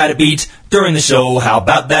bad guy to beat during the show. How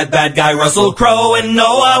about that bad guy Russell Crowe? And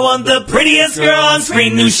no, I want the prettiest girl on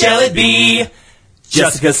screen. Who shall it be?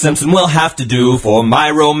 Jessica Simpson will have to do for my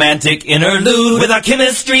romantic interlude. With our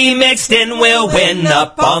chemistry mixed in, we'll win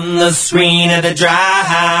up on the screen at the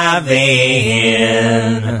drive-in.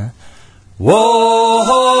 Whoa,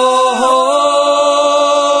 ho, ho.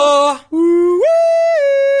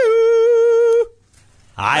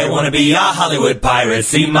 I want to be a Hollywood pirate,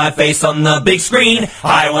 see my face on the big screen.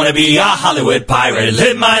 I want to be a Hollywood pirate,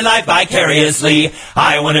 live my life vicariously.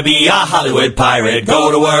 I want to be a Hollywood pirate,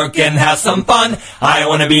 go to work and have some fun. I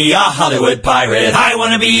want to be a Hollywood pirate, I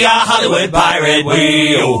want to be a Hollywood pirate.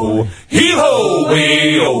 Wee-oh, hee-ho,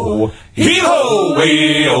 wee-oh, hee-ho,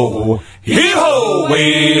 wee-oh, hee-ho,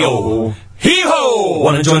 wee-oh. Hee-ho!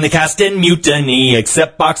 Wanna join the cast in mutiny,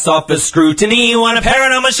 accept box office scrutiny. Want a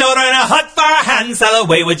parrot on my shoulder and a hot fire hand, sail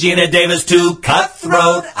away with Gina Davis to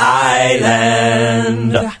Cutthroat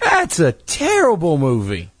Island. That's a terrible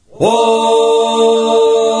movie. Whoa!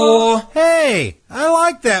 Hey, I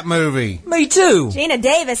like that movie. Me too. Gina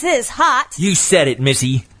Davis is hot. You said it,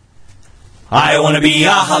 Missy. I want to be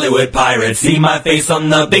a Hollywood pirate, see my face on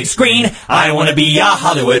the big screen. I want to be a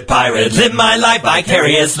Hollywood pirate, live my life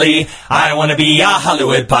vicariously. I want to be a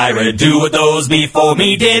Hollywood pirate, do what those before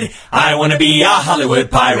me did. I want to be a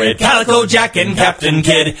Hollywood pirate, Calico Jack and Captain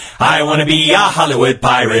Kidd. I want to be a Hollywood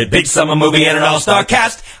pirate, big summer movie and an all-star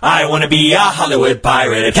cast. I want to be a Hollywood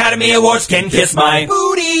pirate, Academy Awards can kiss my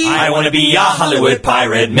booty. I want to be a Hollywood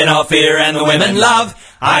pirate, men all fear and the women love.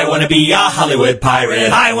 I want to be a Hollywood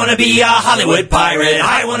pirate. I want to be a Hollywood pirate.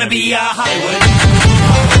 I want to be a Hollywood.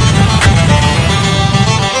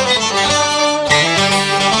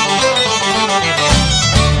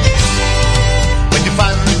 When you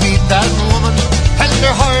finally meet that woman and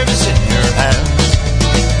her heart is in your hands,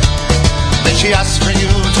 then she asks for you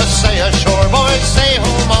to say ashore, boy, stay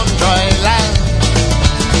home on dry land.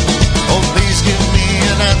 Oh, please give me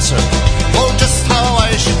an answer, oh, just how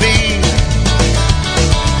I should be.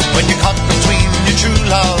 When you're caught between your true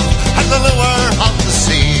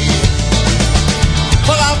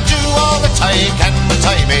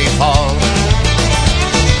may fall.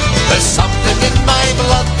 There's something in my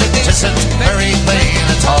blood that isn't very plain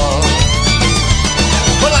at all.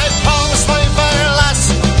 Well, I promise my fair lass,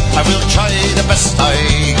 I will try the best I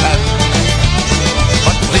can.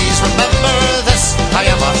 But please remember this, I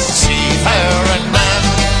am a seafaring man.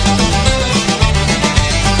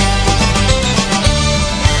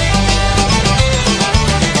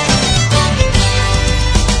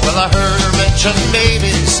 Well, I heard her mention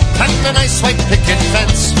babies and a nice white picket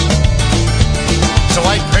fence. So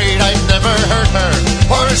I prayed I'd never hurt her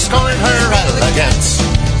or scorn her elegance.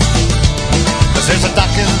 'Cause there's a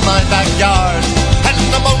dock in my backyard and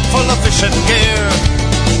a boat full of fishing gear.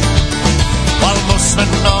 While most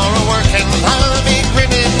men are working, I'll be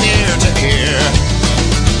grinning ear to ear.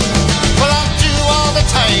 Well, I'll do all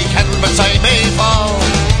that I can, but I may fall.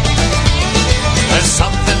 There's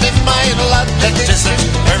something in my blood that isn't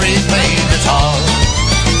very plain at all.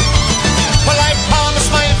 Well, I promise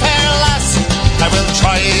my fair lass, I will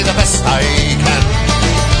try the best I can.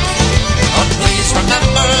 But please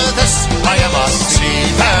remember this, I am a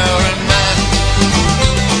seafaring man.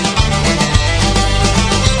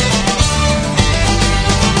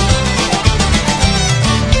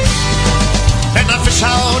 Then I fish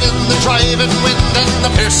out in the driving wind and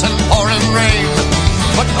the piercing pouring rain.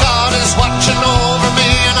 But God is watching over me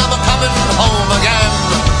and I'm a-coming home again.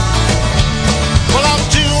 Well, I'll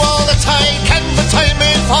do all that I can, but I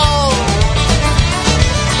may fall.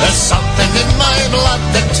 There's something in my blood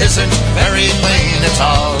that isn't very plain at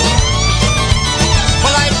all.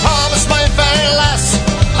 Well, I promise my fair lass,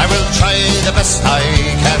 I will try the best I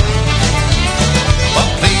can. But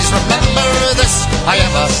please remember this, I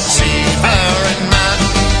am a seafaring man.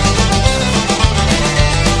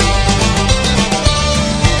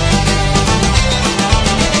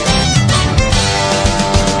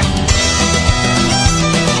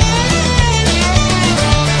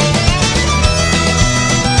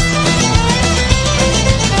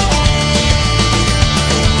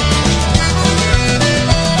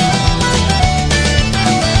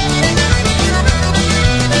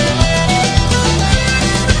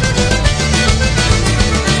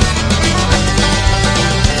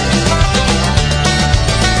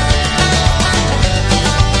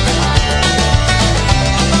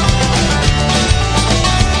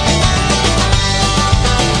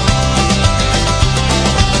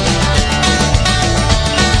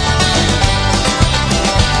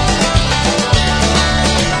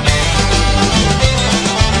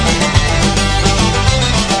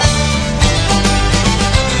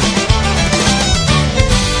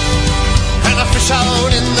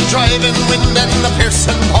 Driving wind and the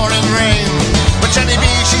piercing pouring rain. But Jenny B,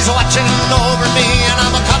 she's watching over me and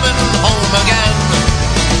I'm a-coming home again.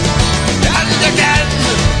 And again.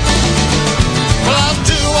 Well, I'll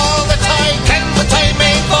do all that I can, but I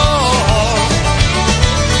may fall.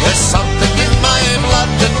 There's something in my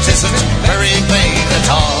blood that isn't very plain at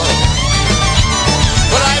all.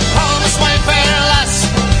 Well, I promise my fair lass,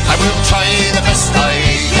 I will try the best I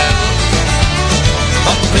can.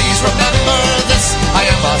 But please remember this, I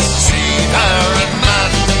am a seafaring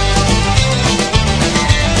man.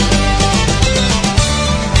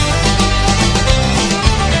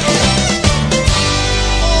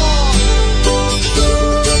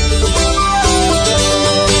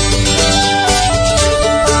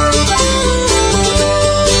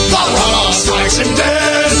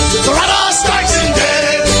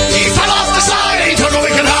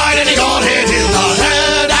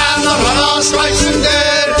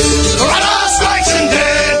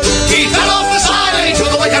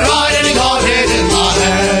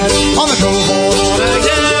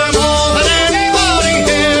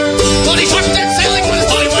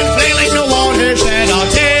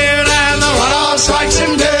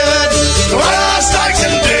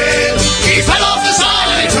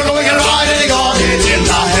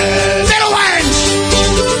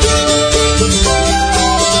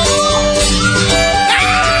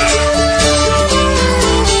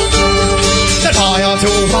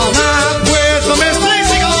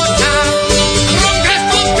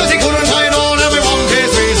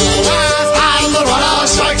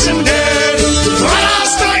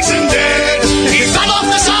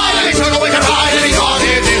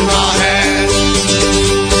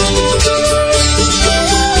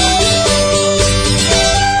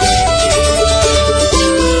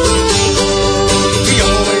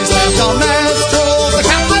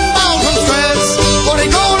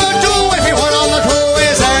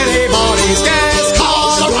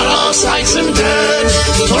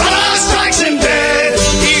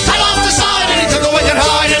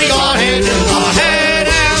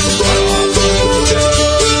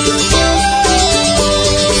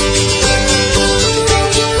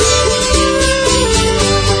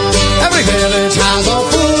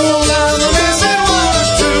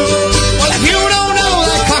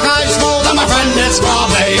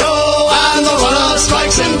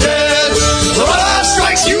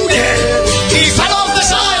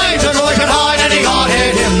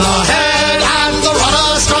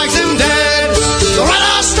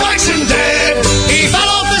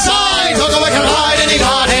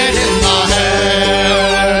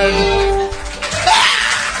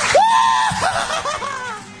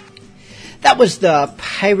 was the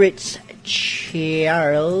Pirates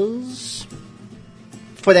Charles.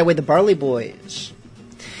 Before that, with the Barley Boys.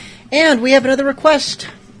 And we have another request.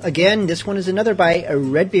 Again, this one is another by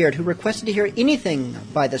Redbeard, who requested to hear anything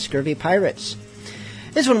by the Scurvy Pirates.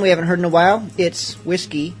 This one we haven't heard in a while. It's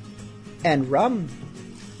Whiskey and Rum.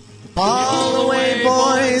 All away,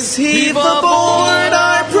 boys, heave aboard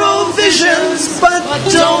our provisions, but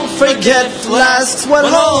don't forget flasks what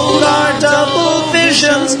hold our double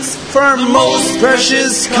visions. For most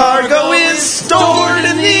precious cargo is stored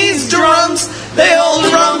in these drums. They hold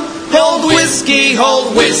rum, hold whiskey,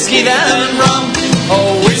 then rum.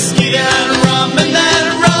 Oh, whiskey, then rum, and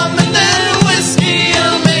then rum, and then whiskey.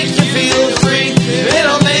 It'll make you feel free,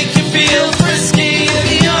 it'll make you feel frisky.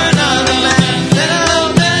 If you're not a man,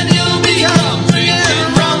 then you'll become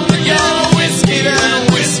drinking rum with your whiskey,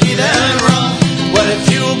 then rum. What if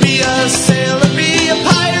you'll be a sailor, be a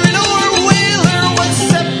pirate or whaler? What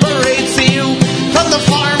separates you from the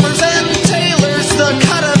farmers and tailors? The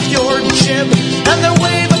cut of your jib and the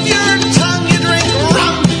wave of your tongue. You drink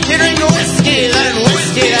rum, you drink whiskey, then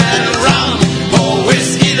rum. Oh,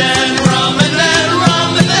 whiskey, then rum, and then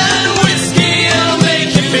whiskey. It'll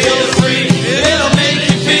make you feel free, it'll make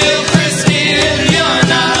you feel frisky. If you're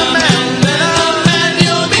not a man, then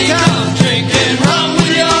you'll become drinking rum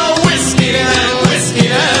with your whiskey,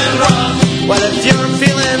 then rum. Well, if you're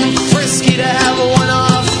feeling frisky to have one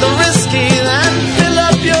off the risky, then fill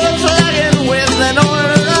up your flagon with an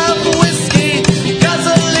order of whiskey.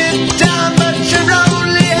 Guzzle it down, but you're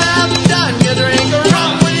only half done. You drink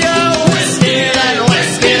rum with your whiskey, then rum.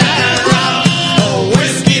 Oh,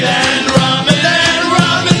 whiskey, then rum, and then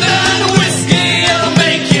whiskey. It'll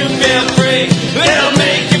make you feel free, it'll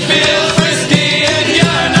make you feel frisky. If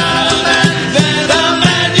you're not a man, then a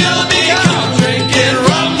man you'll become drinking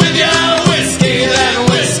rum with your whiskey, then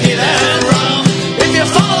rum. If you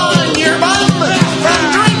fall on your bum from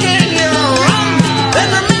drinking your rum, then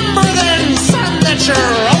remember then, son, that you're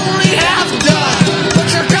only half done.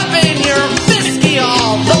 Put your cup in your whiskey,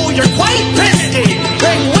 although you're quite pissy.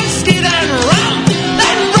 Drink whiskey, then rum,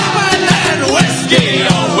 and then whiskey.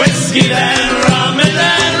 Oh, whiskey, then rum, and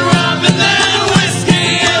then whiskey.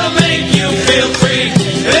 It'll make you feel free,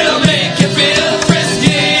 it'll make you feel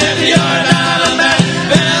frisky. If you're not a man,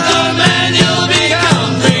 then a man you'll become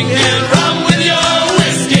drinking rum with your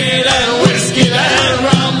whiskey, then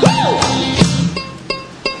rum. Woo!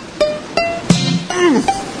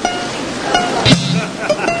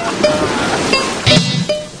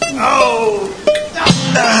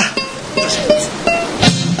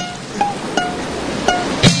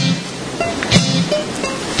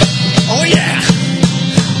 Oh yeah,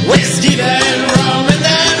 whiskey, then rum, and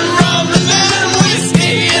then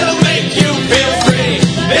whiskey. It'll make you feel free,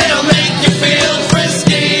 it'll make you feel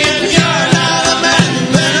frisky. If you're not a man,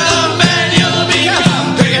 then a man you'll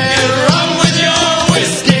become drinking rum with your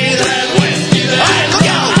whiskey, then Hey, look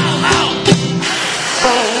out!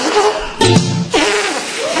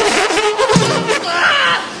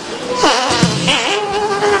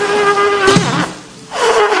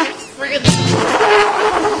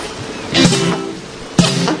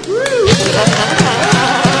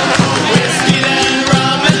 Whiskey, then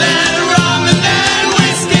rum, and then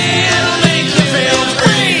whiskey. It'll make you feel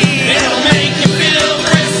free, it'll make you feel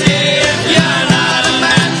frisky. If you're not a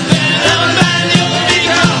man, then a man you'll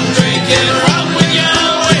become drinking rum with your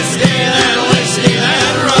whiskey,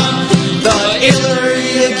 then rum. The iller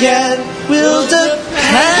you get will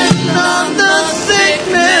depend on the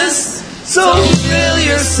thickness, so fill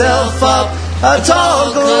yourself up a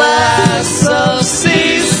tall glass of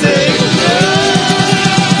seasickness.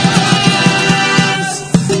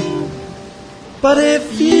 But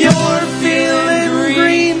if you're feeling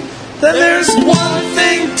green, then there's one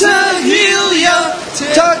thing to heal ya.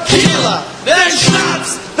 Tequila, then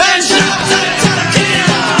schnapps, and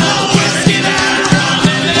tequila. Oh, whiskey, then rum,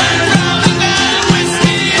 and then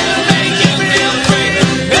whiskey. It'll make you feel free,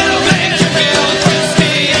 it'll make you feel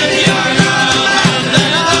frisky. If you're not a man, then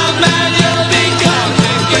a man you'll become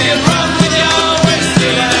drinking rum with your whiskey,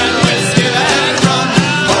 then rum.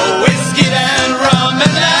 Oh, whiskey, then rum,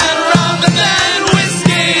 and then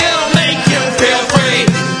whiskey. It'll make you feel free,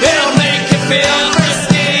 it'll make you feel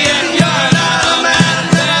frisky. If you're not a man,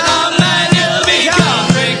 then a man you'll become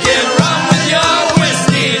drinking rum with your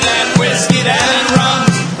whiskey, then rum.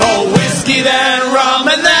 Oh, whiskey, then rum,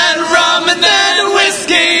 and then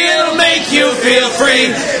whiskey. It'll make you feel free,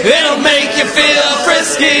 it'll make you feel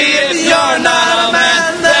frisky. If you're not a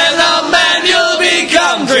man, then a man you'll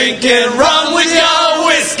become drinking rum with your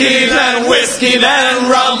whiskey, whiskey, then whiskey, then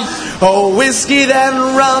rum. Oh, whiskey, then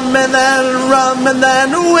rum, and then rum, and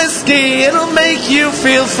then whiskey. It'll make you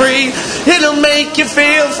feel free. It'll make you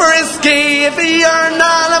feel frisky. If you're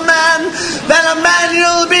not a man, then a man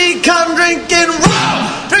you'll become drinking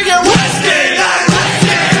rum. Drinking whiskey, then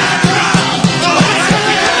whiskey, then rum.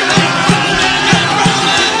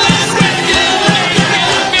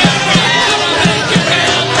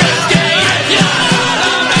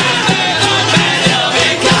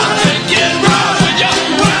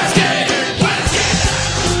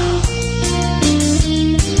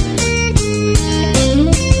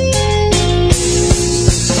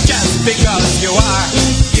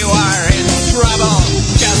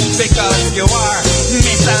 Because you are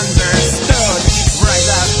misunderstood, raise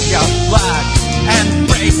up your flag and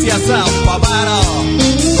brace yourself for battle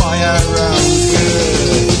for your own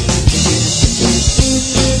good.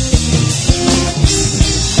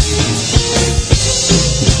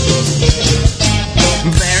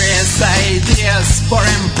 Various ideas for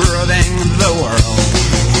improving the world.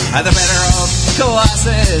 The better of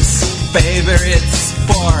classes, favorite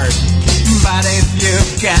sport. But if you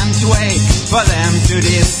can't wait for them to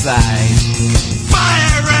decide,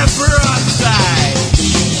 fire a broadside!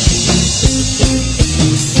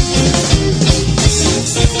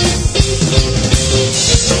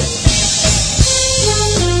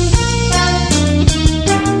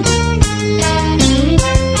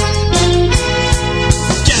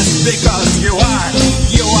 Just because you are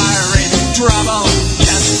in trouble.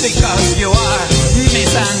 Just because you are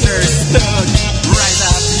misunderstood, rise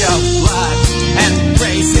up your flag and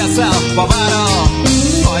brace yourself for battle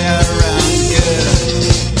for your own good.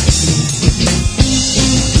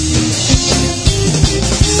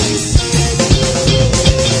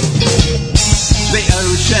 The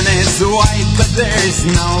ocean is wide, but there's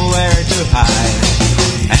nowhere to hide.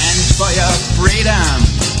 And for your freedom,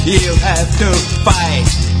 you have to fight.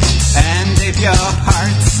 And if your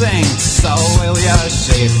heart sinks, so will your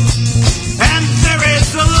ship. And there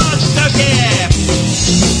is a lot to give.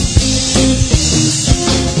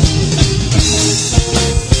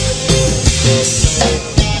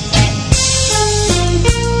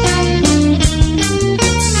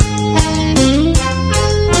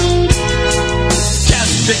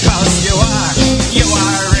 Just because you are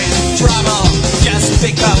in trouble. Just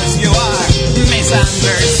because you are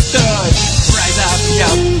misunderstood, rise up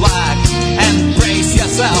your flag and brace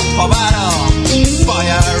yourself for battle for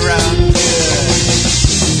your own good.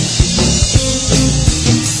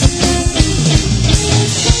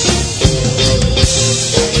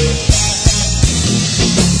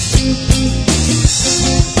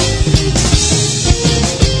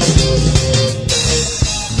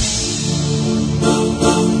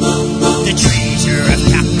 The treasure of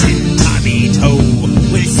Captain Tommy Toe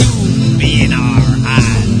will soon be in our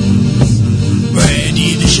hands.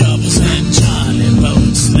 Ready the shovels and Charlie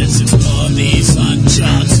boats. Let's explore these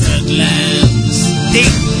uncharted lands. Think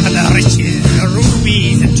of the riches, the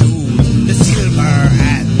rubies and jewels, the silver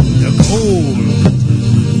and the gold.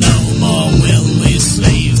 No more will we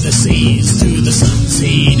slave the seas to the sun's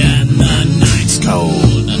heat and the night's cold.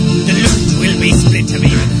 The loot will be split of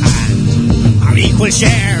even hand, our equal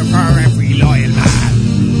share for every loyal man.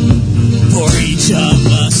 For each of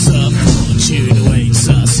us a fortune waits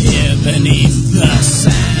us here beneath the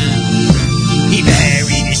sand. He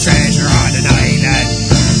buried his treasure on an island.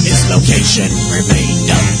 Its location remained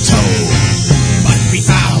untold, but we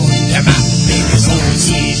found him up in his own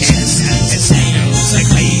sea chest, and his sailors to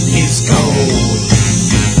claim his gold.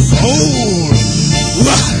 Gold!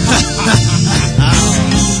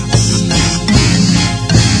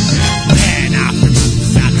 Then after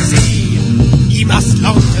moves at sea, he must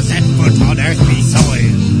long to set foot on earthly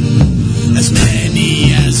soil. As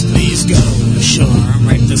many as please go ashore and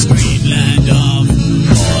rape this great land of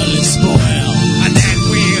oil and spoil. And then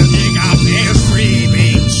we'll dig up every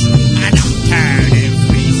beach and upturn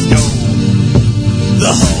every stone.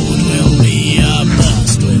 The hold will be a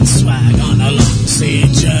burst with swag on a long sea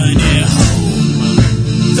journey home.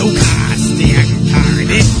 So cast the anchor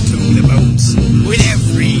into the boats with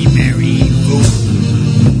every merry fool.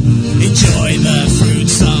 Enjoy the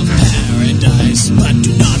fruits of paradise, but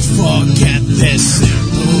do not forget this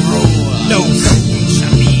simple rule. No soul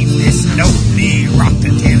shall leave this lonely rock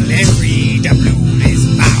until every doubloon is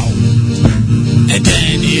found. And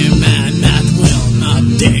any man that will not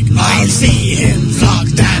dig, I'll see him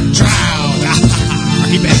flogged and drowned.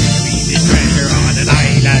 He buried his treasure on an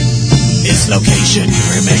island. Its location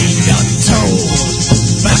remained untold,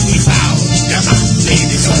 but we found him up in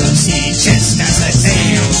his own sea chest as a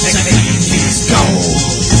sail to claim his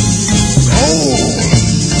gold. Gold!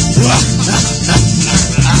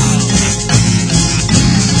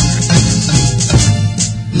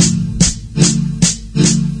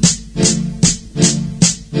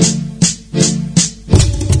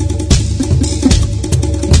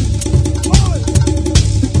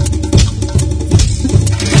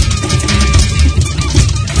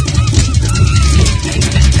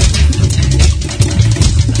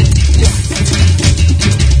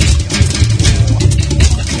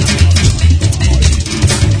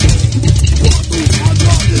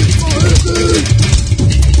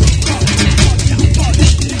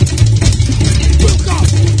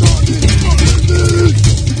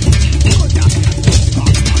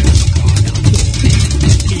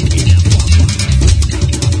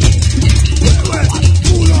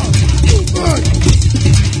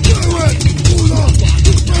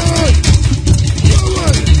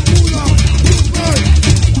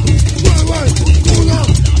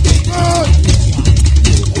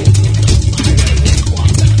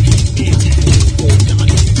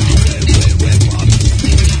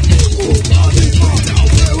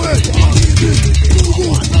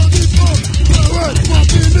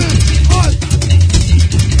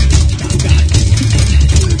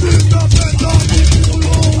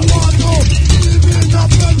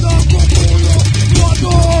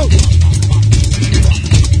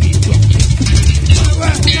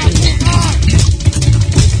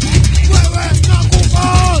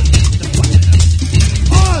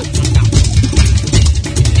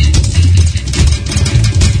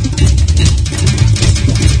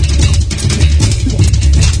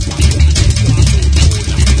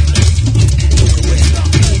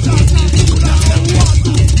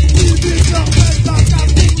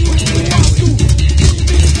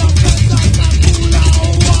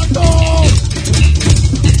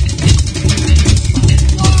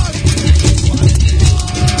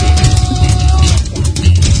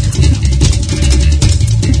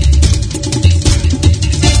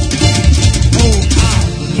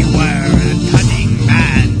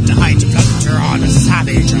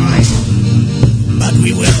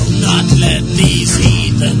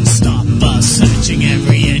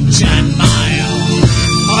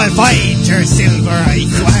 I'll find your silver, I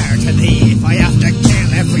swear to thee, if I have to kill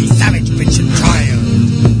every savage bitch and child.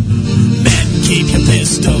 Men, keep your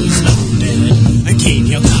pistols loaded and keep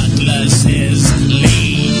your cutlasses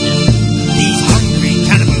lean. These hungry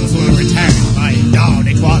cannibals will return by dawn.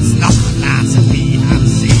 It was not the last that we have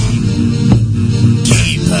seen.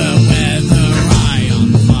 Keep her weather eye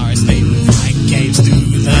on the forest, they move like caves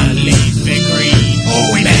through the leafy green.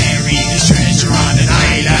 Oh, we buried the treasure on an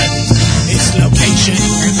island. Its location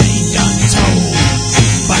remained untold,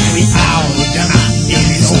 but we found him in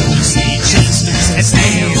his old sea chest and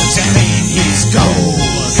sailed to make his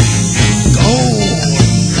gold.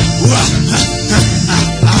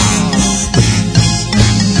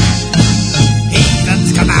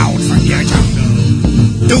 Heathens, come out from your jungle.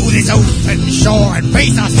 Do this open shore and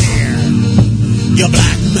face us here. Your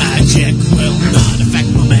black magic will not affect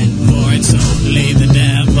my men, for it's only the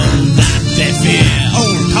devil that they fear.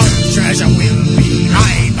 Old Tom's treasure will be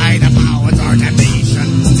right by the powers or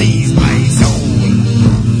temptation seize my soul.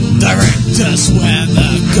 Direct us where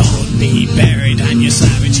the gold be buried, and your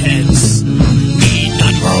savage heads need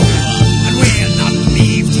not roll. And we'll not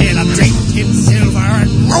leave till I'm draped in silver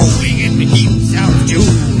and rolling in heaps of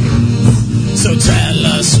jewels. So tell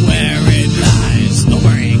us where it lies, or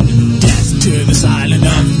bring death to this island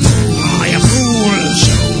of fools. I am fool.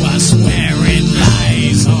 Show us where it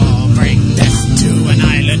lies, or bring death to an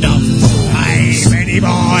island of fools. Aye, Benny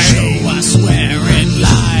boy. Show us where it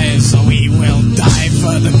lies, or we will die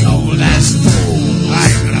for the gold as fools.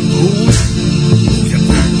 I'm not a fool. Who's a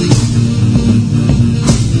fool?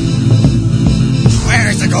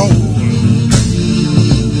 Where's the gold?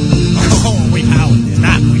 Oh, we found it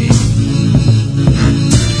that way.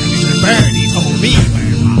 Mr. Birdie told me where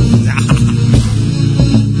it was.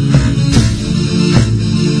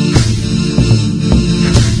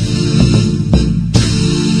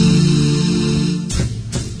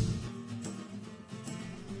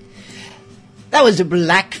 That was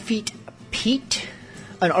Blackfeet Pete,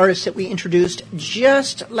 an artist that we introduced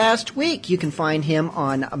just last week. You can find him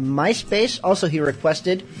on MySpace. Also, he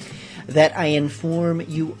requested that I inform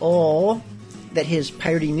you all that his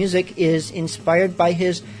piratey music is inspired by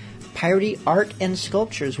his piratey art and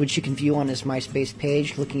sculptures, which you can view on his MySpace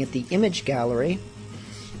page looking at the image gallery.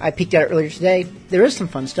 I peeked at it earlier today. There is some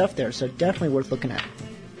fun stuff there, so definitely worth looking at.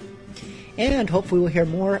 And hopefully we'll hear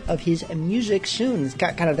more of his music soon. It's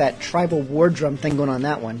got kind of that tribal war drum thing going on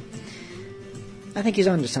that one. I think he's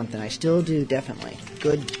onto something. I still do, definitely.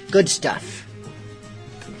 Good stuff.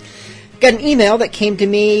 Got an email that came to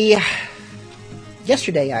me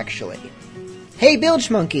yesterday, actually. Hey, Bilge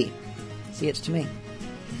Monkey. See, it's to me.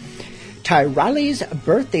 Tyrali's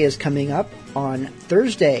birthday is coming up on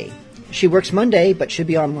Thursday. She works Monday, but should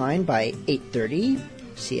be online by 8:30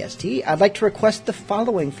 CST. I'd like to request the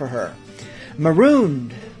following for her.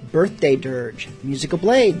 Marooned, Birthday Dirge, Musical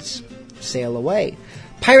Blades, Sail Away,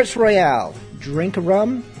 Pirates Royale, Drink a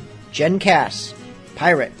Rum, Jen Cass,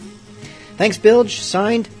 Pirate. Thanks, Bilge.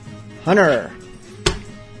 Signed, Hunter.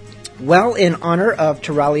 Well, in honor of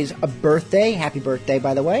Tyrali's birthday, happy birthday,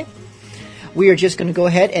 by the way, we are just going to go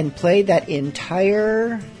ahead and play that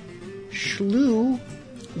entire slew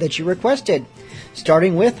that you requested,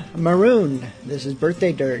 starting with Marooned. This is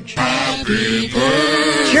Birthday Dirge. Happy birthday.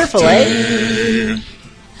 Cheerful, eh?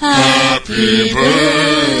 Happy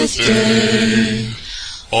birthday.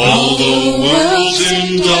 All the world's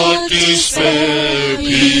in dark despair,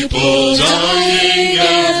 people dying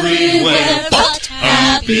everywhere, but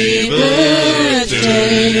happy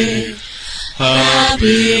birthday.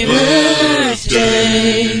 Happy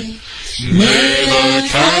birthday. May the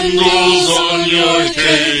candles on your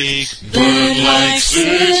cake burn like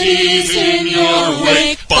cities in your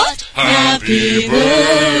wake, but happy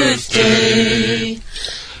birthday.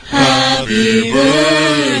 Happy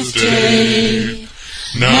birthday.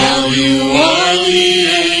 Now you are the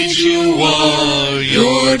age you are,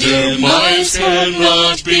 your demise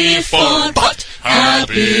cannot be far, but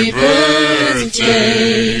happy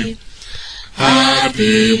birthday.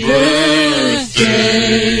 Happy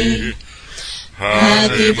birthday.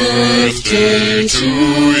 Happy birthday to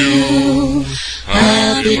you.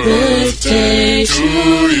 Happy birthday to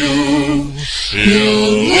you.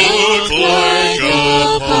 You look like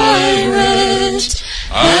a pirate,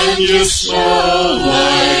 and you smell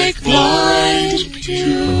like blind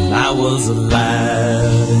dew. When I was a lad,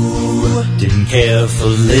 didn't care for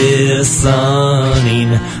listening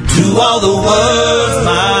to all the words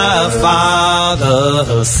my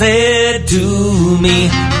father said to me.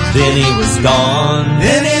 Then he was gone.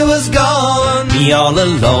 Then he was gone. Me all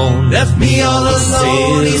alone. Left me all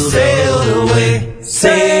alone. He sailed away.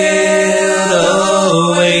 Sailed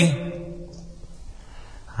away.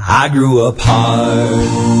 I grew up hard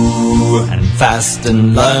and fast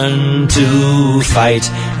and learned to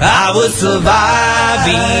fight. I would survive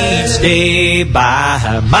each day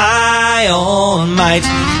by my own might.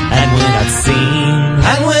 And when I'd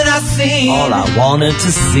seen all I wanted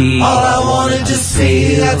to see,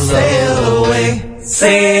 I'd sail away,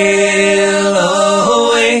 sail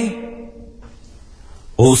away.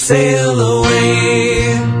 Oh, sail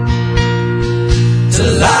away to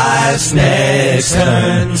life's next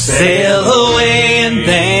turn. Sail away and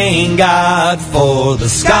thank God for the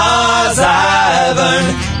scars I've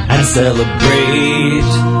earned, and celebrate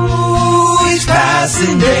each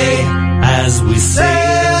passing day as we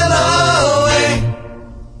sail away.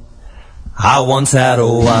 I once had a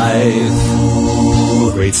wife,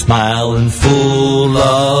 great smile and full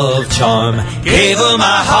of charm. Gave her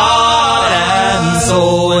my heart and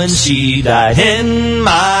soul, and she died in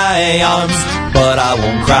my arms. But I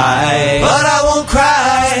won't cry,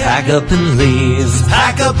 Pack up and leave,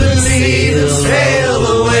 sail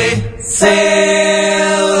away,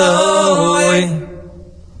 sail away.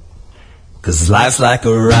 'Cause life's like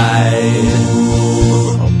a ride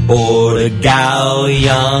aboard a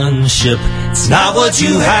galleon ship. It's not what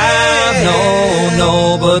you have,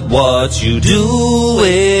 no, but what you do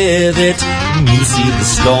with it. You see the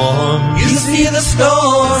storm,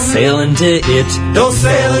 sail into it. Don't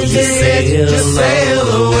sail into it, just sail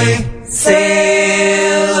away,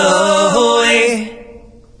 sail away.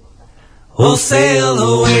 Oh, sail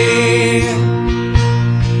away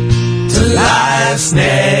to life's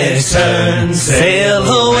next turn. Sail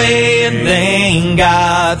away and thank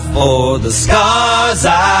God for the scars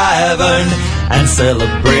I've earned, and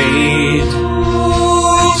celebrate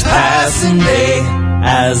each passing day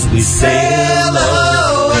as we sail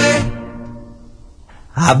away.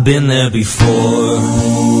 I've been there before,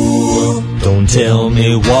 don't tell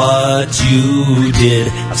me what you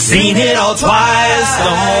did. I've seen it all twice,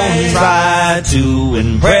 don't try to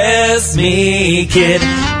impress me, kid.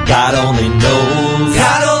 God only knows,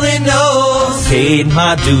 paid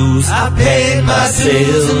my dues, I paid my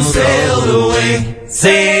dues and sailed away,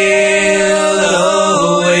 sailed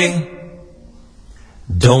away.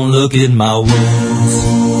 Don't look at my wounds,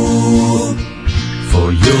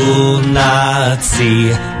 for you'll not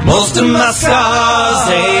see most of my scars,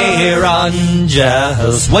 they run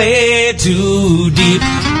just way too deep.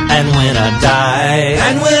 And when I die,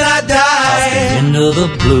 toss me into the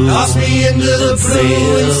blue,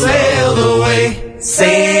 and sail away,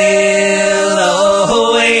 sail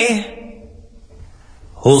away.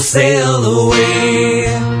 Oh, sail away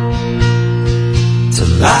to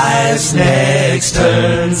life's next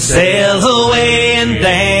turn. Sail away and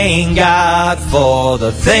thank God for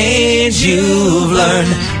the things you've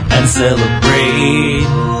learned, and celebrate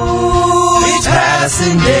each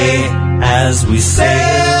passing day as we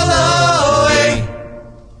sail away.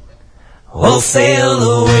 Oh, sail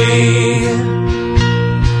away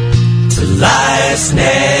to life's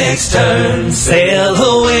next turn. Sail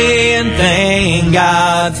away and thank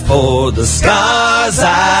God for the scars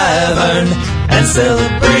I've earned, and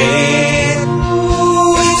celebrate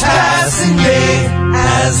each passing day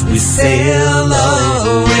as we sail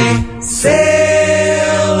away,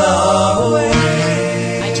 sail away.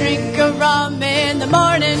 I drink a rum in the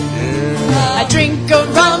morning, I drink a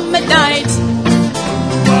rum at night,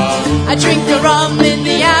 I drink a rum in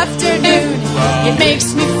the afternoon, it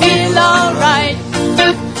makes me feel alright.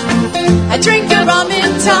 I drink a rum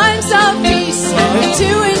in times of peace, and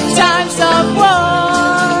two in times of war.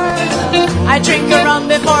 I drink a rum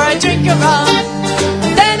before I drink a rum,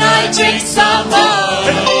 then I drink some more.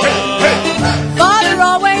 Father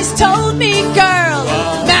always told me, girl,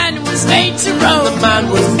 man was made to roam.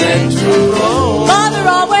 Father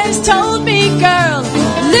always told me, girl,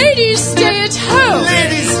 ladies stay at home.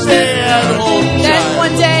 Then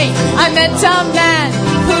one day I met a man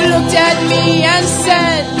who looked at me and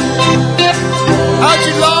said, how'd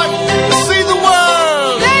you like to see the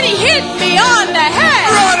world? Then he hit me on the head.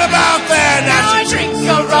 Right about there, now I drink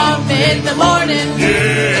a rum in the morning,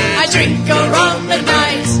 I drink a rum at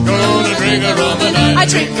night, gonna drink a rum at night, I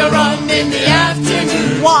drink a rum in the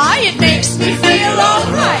afternoon. Why? It makes me feel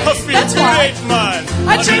alright. That's why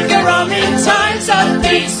I drink a rum in times of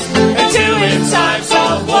peace, and two in times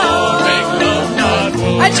of war.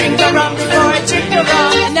 I drink a rum before I drink a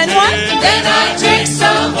rum, and then what? Then I drink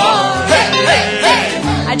some more.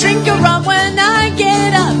 I drink a rum when I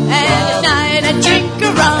get up, and at night I drink a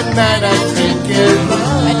rum.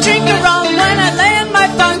 I drink a rum when I lay in my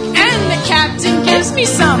bunk, and the captain gives me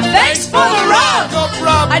some. Thanks for the rum.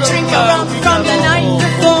 I drink a rum from the night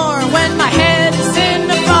before, when my head is in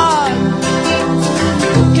the fog.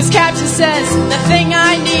 'Cause captain says the thing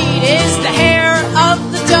I need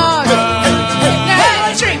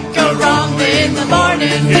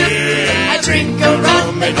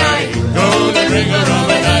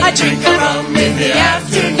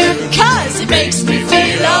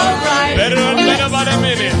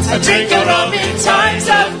drink a rum in times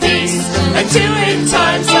of peace, and two in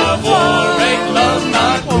times of war. Make love,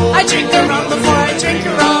 not war. I drink a rum before I drink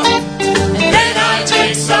a rum, and then I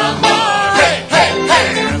drink some more. Hey, hey,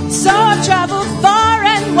 hey. So I've traveled far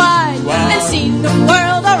and wide, and seen the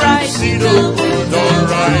world alright.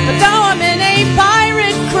 But though I'm in a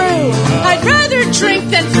pirate crew, I'd rather drink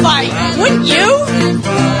than fight. Wouldn't you?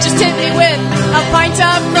 Just hit me with a pint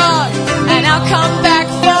of grog, and I'll come back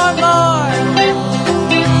for more.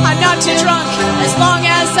 I'm not too drunk as long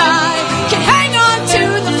as I can hang on to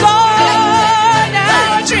the floor.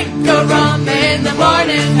 Now I drink a rum in the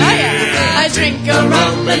morning. Oh yeah. I drink a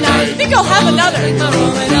rum at night. I think I'll have another.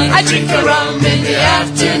 I drink a rum in the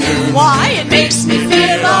afternoon. Why? It makes me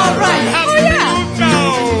feel alright. Oh yeah.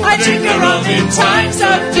 I drink a rum in times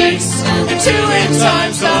of peace, and two in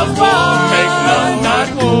times of war. Make love, not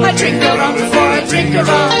war. I drink a rum before I drink a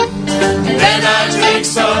rum, and then I drink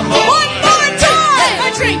some more. One more time! I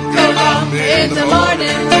drink a rum in the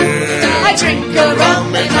morning. I drink a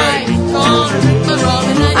rum at night.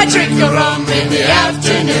 I drink a rum in the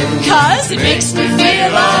afternoon, 'cause it makes me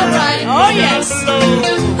feel alright. Oh yes.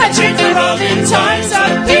 I drink a rum in times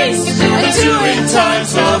of peace, and two in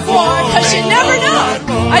times of war, 'cause you never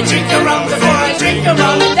know. I drink a rum before I drink a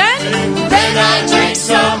rum, and then I drink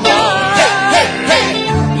some more. Hey, hey, hey.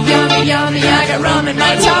 Yummy, yummy, I got rum in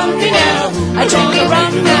my tummy now. I drink a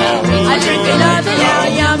rum now, I drink another now.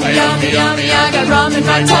 Yummy, yummy, yummy, I got rum in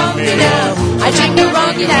my tummy now. I drink a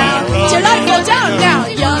rum now, till I fall down now.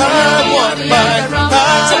 Yummy, yummy, yummy, I got rum in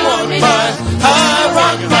my tummy now.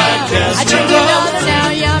 I drink another now.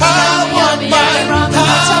 Yummy, yummy, yummy, I got rum in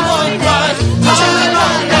my tummy now. I drink a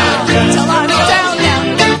rum now, till I fall down now.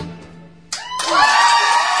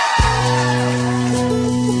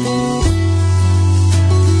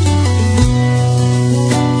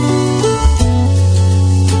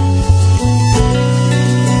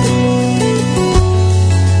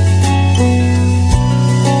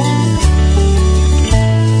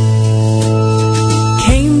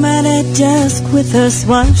 Dusk with a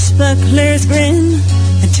swashbuckler's grin,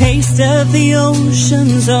 a taste of the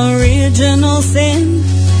ocean's original sin.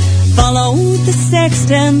 Followed the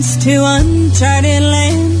sextants to uncharted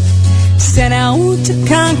land, set out to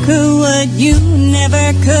conquer what you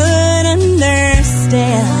never could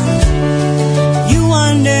understand. You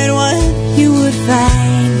wondered what you would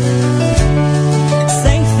find,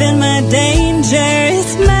 safe in my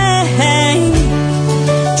dangerous mind.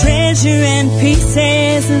 Treasure and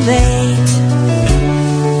pieces of eight.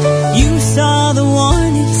 You saw the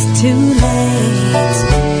one, it's too late.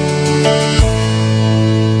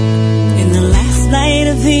 In the last light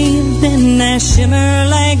of evening, I shimmer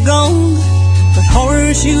like gold. But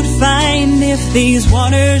horrors you'd find if these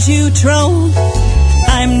waters you trod.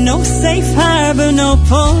 I'm no safe harbor, no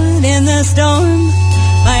port in the storm.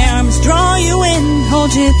 My arms draw you in,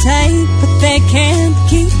 hold you tight, but they can't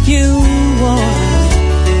keep you warm.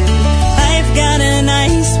 Got an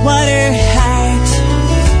ice water heart.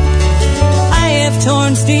 I have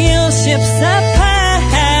torn steel ships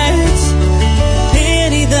apart.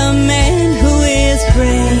 Pity the man who is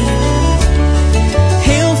brave.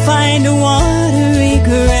 He'll find a watery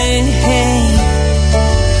grave.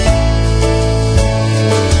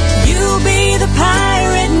 You be the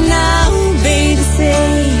pirate and I'll be the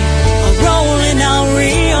sea. I'll roll and I'll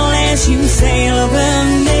reel as you sail over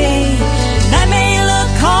me. And I may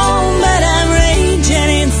look home, but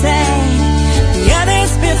the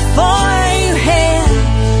others before you had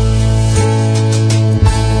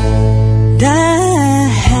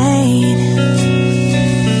died.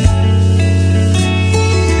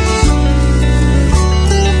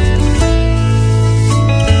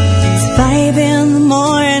 It's 5 in the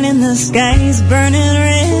morning, the sky's burning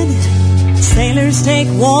red. Sailors take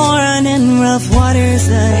warning, rough waters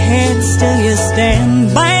ahead. Still you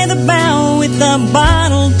stand by the bow with the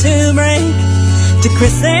bottle to break, to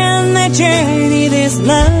christen the journey, this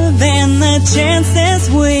love and the chances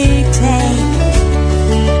we take.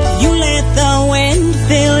 You let the wind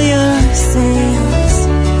fill your sails.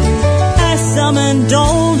 I summon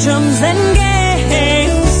doldrums and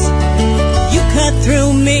gales. You cut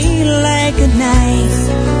through me like a knife,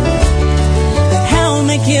 but I'll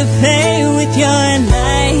make you pay with your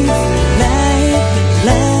life, life,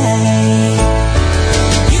 life.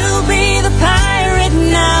 You be the pirate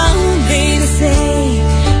and I'll be the sea.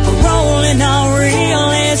 And I'll reel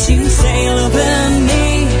as you sail over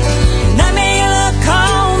me. And I may look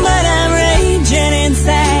calm, but I'm raging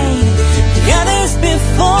inside. The others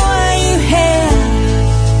before you had.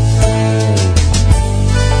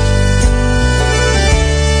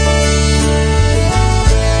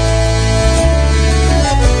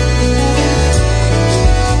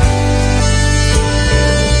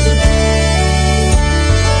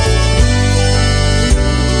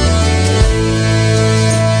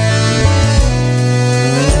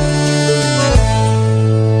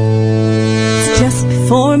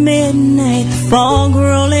 midnight, the fog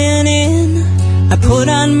rolling in. I put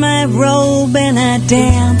on my robe and I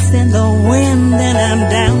dance in the wind, and I'm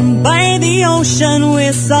down by the ocean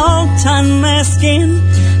with salt on my skin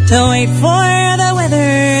to wait for the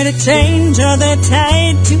weather to change or the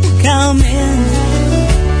tide to come in.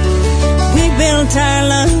 We built our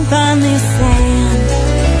love on this sand,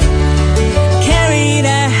 carried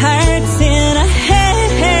our hearts in our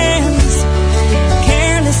hands,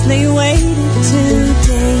 carelessly waited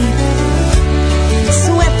today,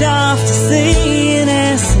 swept off to sea in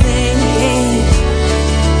a slave.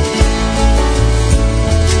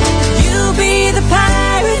 You be the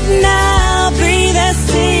pirate and I'll be the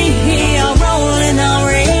sea. I'll roll and I'll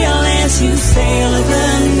reel as you sail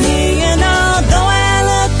over me. And although I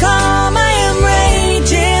look calm, I am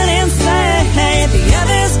raging inside. The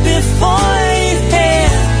others before you have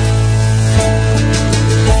died.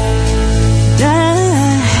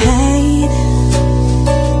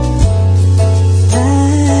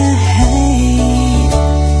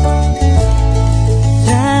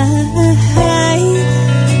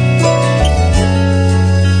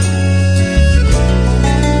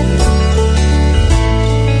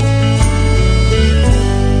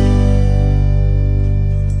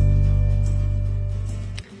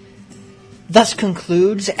 Thus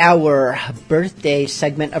concludes our birthday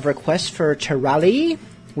segment of requests for Tirali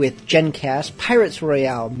with GenCast, Pirates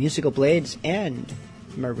Royale, Musical Blades, and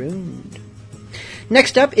Marooned.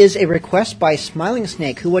 Next up is a request by Smiling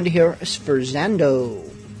Snake, who wanted to hear Sforzando,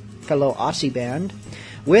 fellow Aussie band,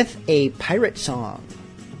 with a pirate song.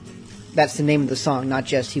 That's the name of the song, not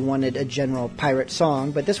just he wanted a general pirate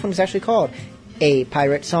song, but this one is actually called A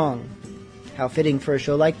Pirate Song. How fitting for a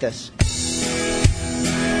show like this.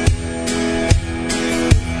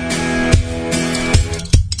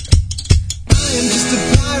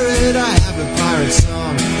 I have a pirate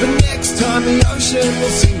song. The next time the ocean will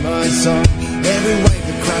sing my song. Every wave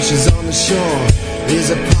that crashes on the shore is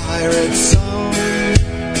a pirate song.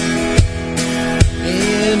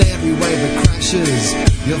 In every wave that crashes,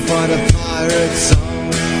 you'll find a pirate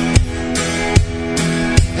song.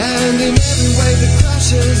 And in every wave that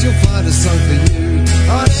crashes, you'll find a song for you.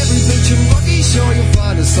 On every beach and rocky shore, you'll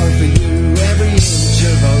find a song for you. Every inch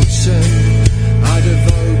of ocean I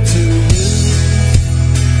devote to you.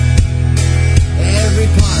 Every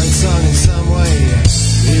pirate song in some way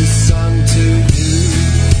is sung to you.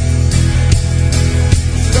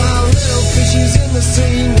 The little fishies in the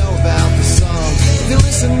sea know about the song. If you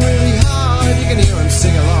listen really hard, you can hear them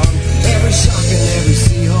sing along. Every shark and every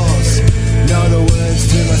seahorse know the words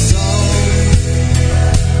to my song.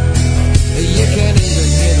 You can even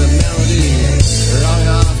hear the melody long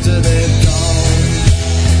after they're gone.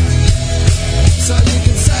 So you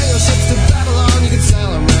can sail your ships to Babylon, you can sail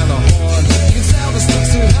them round the Horn, you can sail the Styx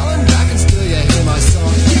to hell and back, and still you hear my song.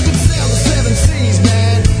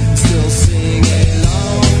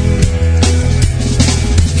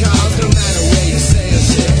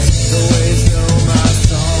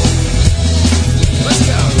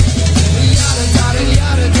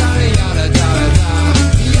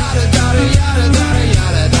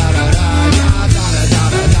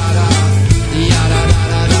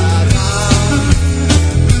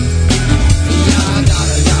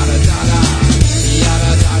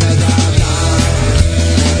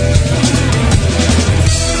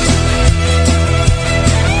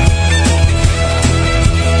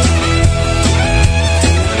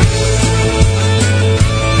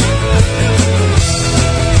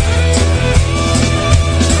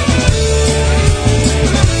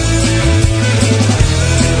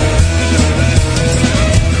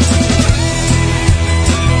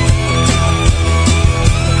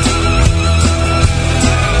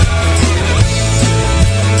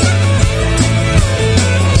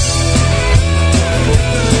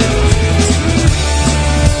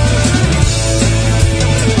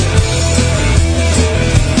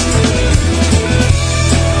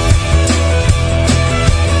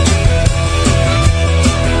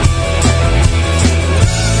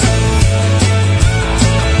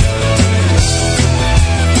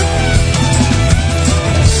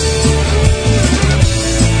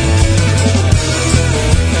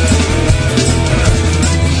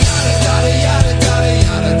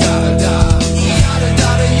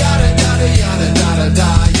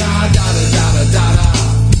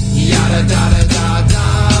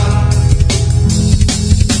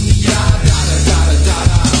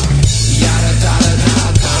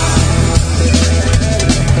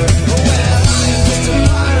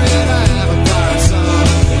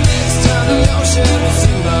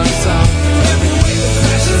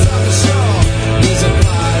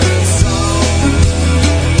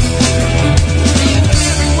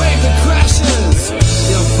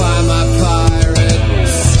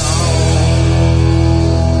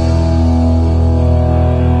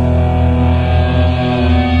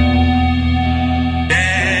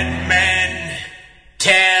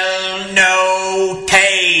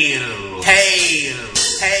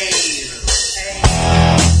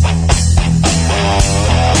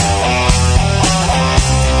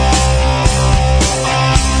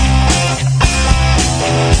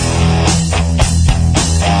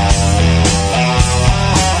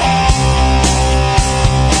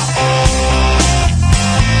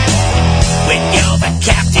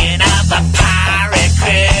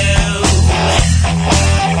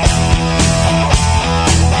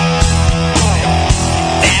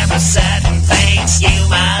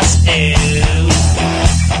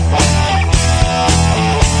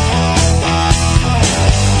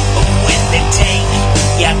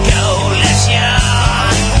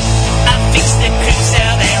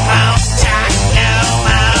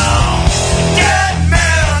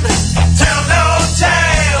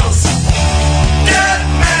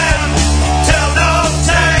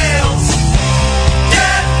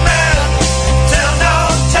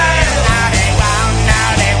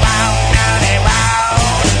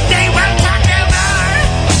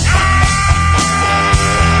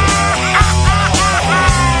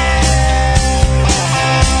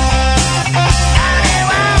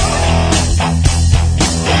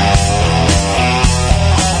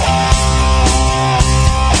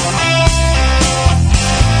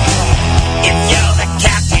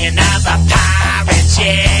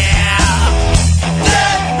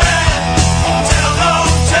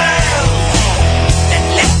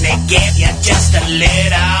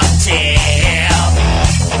 little tale.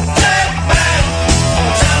 Dead man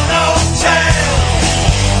tell no tale.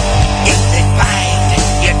 If they find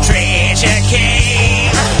your treasure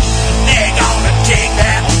cave, they're gonna take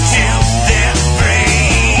that to their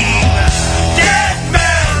grave. Dead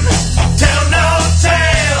man tell no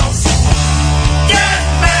tales. Dead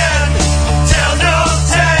man tell no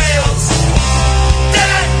tales.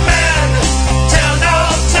 Dead man tell no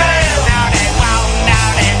tales. Now they won't,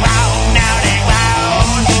 now they won't, now they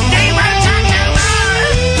won't. They won't talk no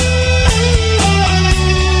more.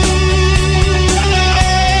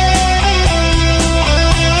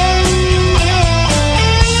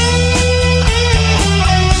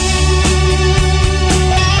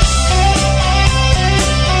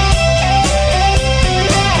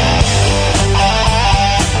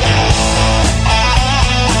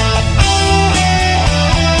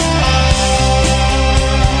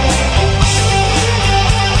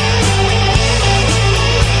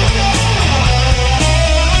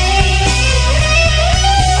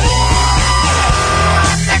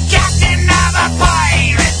 The captain of a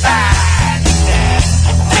pirate band.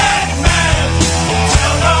 Dead man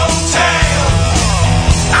tell no tale.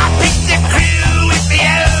 I picked the crew with the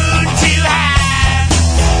own two hands.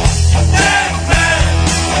 Dead man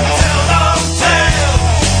tell no tale.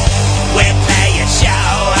 We'll play a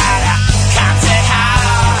show at a concert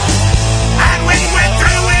hall, and when we're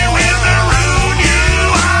through we will maroon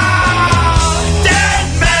you all. Dead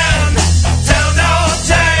man tell no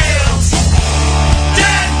tales.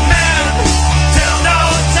 Dead man tell no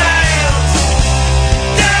tales.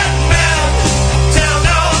 Dead man tell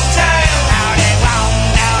no tales. Now they won't,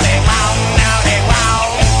 now they won't, now they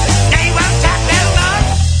won't. They won't talk no more.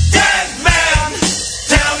 Dead man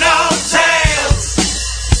tell no tales.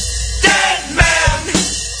 Dead man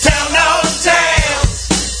tell no tales.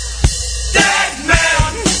 Dead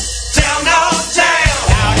man tell no tales.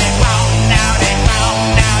 Now they won't, now they won't,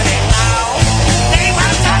 now they won't. They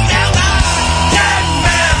won't talk no more. Dead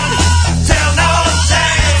man tell no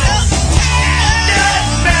tales. Dead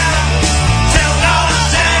man tell no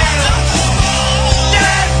tales.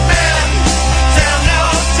 Dead man tell no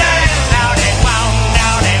tales. Now they won't,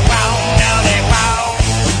 now they won't, now they won't.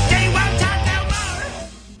 They won't talk no more.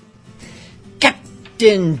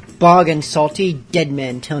 Captain Bog and Salty, dead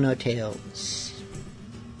men tell no tales.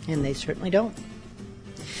 And they certainly don't.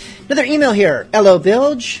 Another email here. Hello,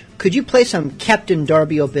 Bilge. Could you play some Captain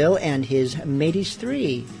Darby O'Bill and his Mateys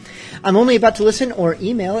 3? I'm only about to listen or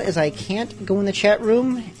email as I can't go in the chat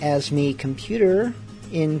room as me computer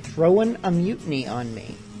in throwing a mutiny on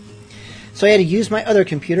me. So I had to use my other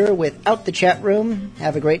computer without the chat room.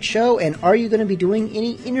 Have a great show, and are you going to be doing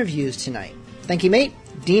any interviews tonight? Thank you, mate.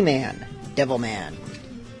 D-Man, Devilman.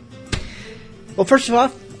 Well, first of all,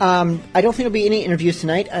 I don't think there'll be any interviews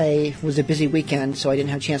tonight. I was a busy weekend, so I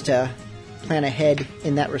didn't have a chance to plan ahead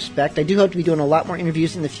in that respect. I do hope to be doing a lot more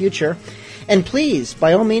interviews in the future. And please,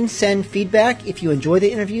 by all means, send feedback if you enjoy the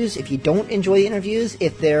interviews, if you don't enjoy the interviews,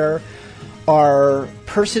 if there are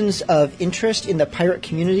persons of interest in the pirate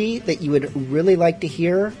community that you would really like to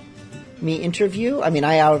hear me interview. I mean,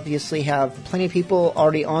 I obviously have plenty of people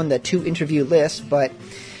already on the to-interview list, but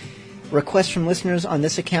requests from listeners on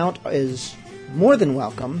this account is more than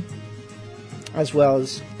welcome, as well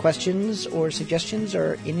as questions or suggestions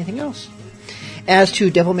or anything else. As to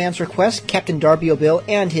Devilman's request, Captain Darby O'Bill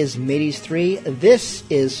and his Mateys 3, this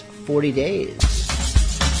is 40 Days.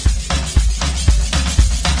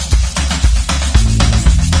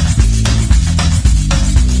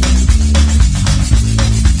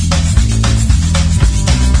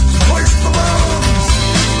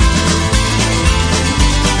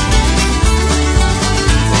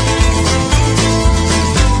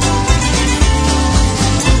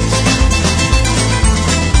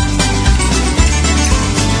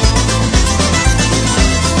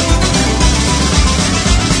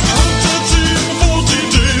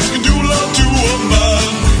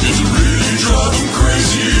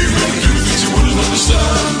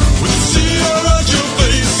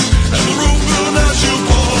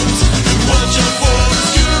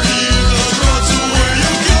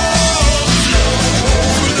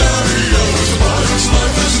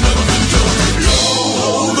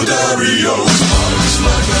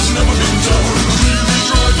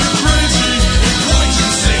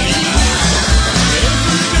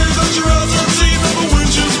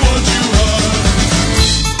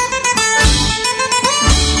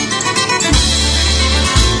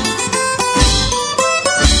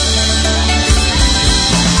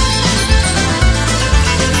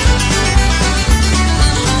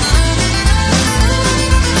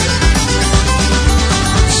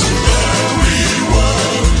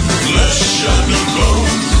 Shining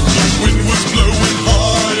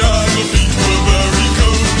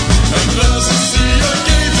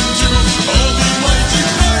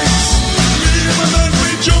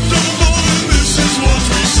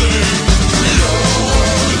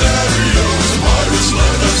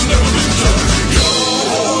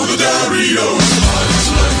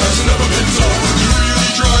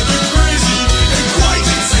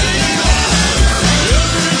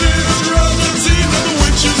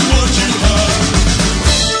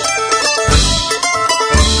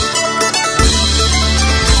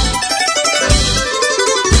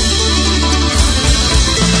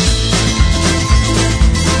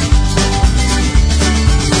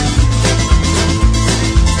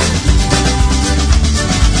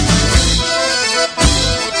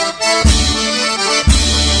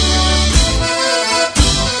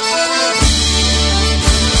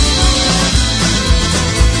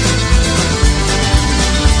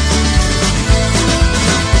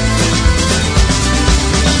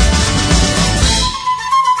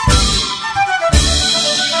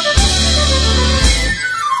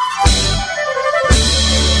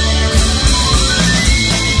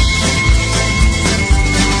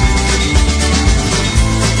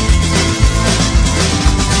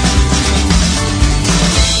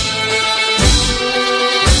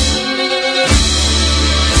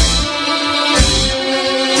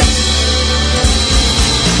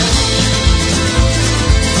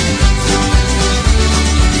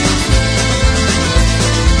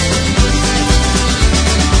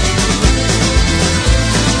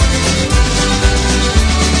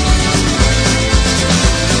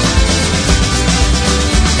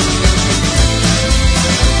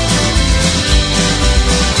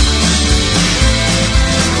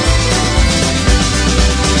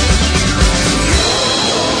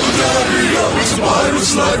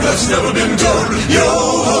never been told. Yo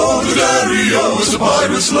ho, the daddy-o, it's a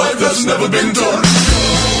pirate's life that's never been told.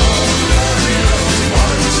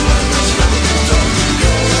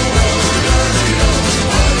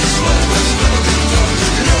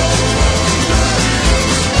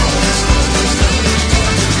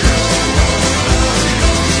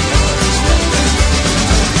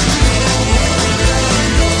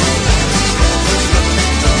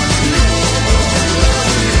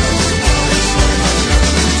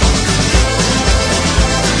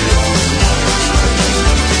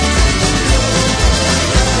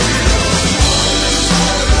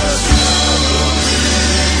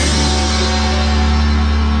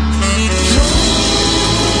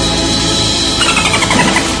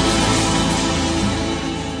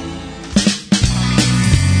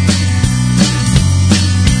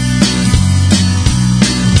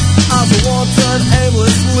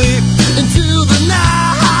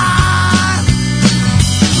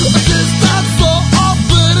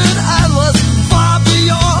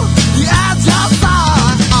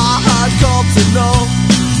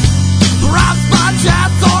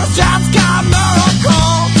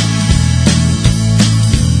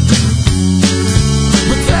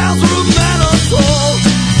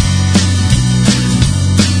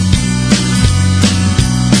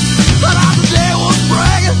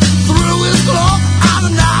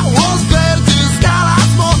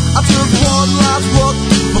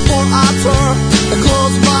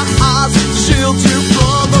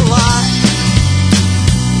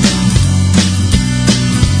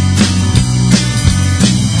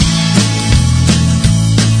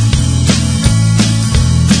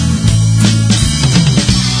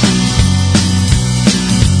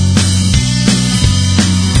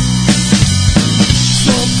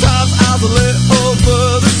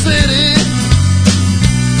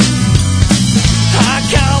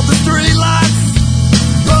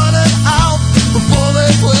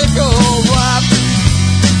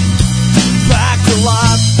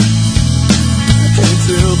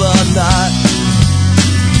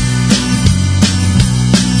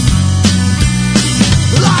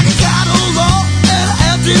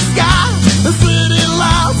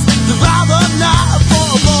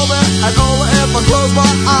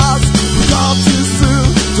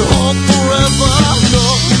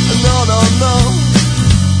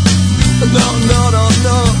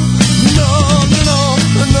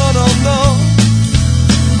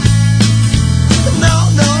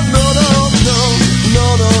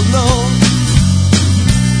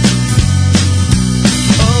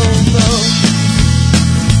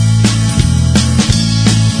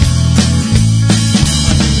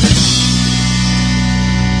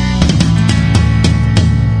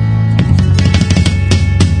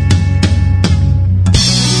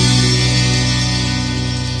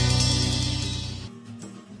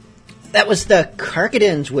 That was the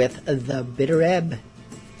Carcadons with The Bitter Ebb.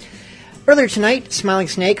 Earlier tonight, Smiling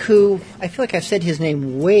Snake, who I feel like I've said his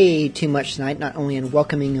name way too much tonight, not only in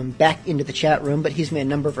welcoming him back into the chat room, but he's made a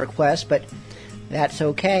number of requests, but that's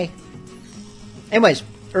okay. Anyways,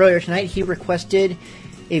 earlier tonight he requested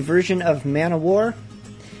a version of Man of War,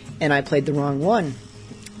 and I played the wrong one.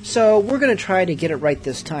 So we're going to try to get it right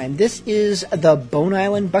this time. This is the Bone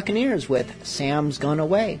Island Buccaneers with Sam's Gone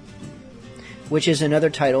Away, which is another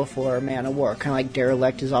title for Man of War. Kind of like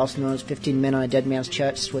Derelict is also known as 15 Men on a Dead Man's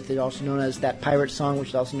Chest, with it also known as that pirate song, which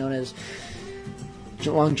is also known as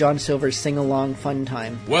Long John Silver's Sing-Along Fun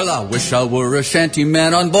Time. Well, I wish I were a shanty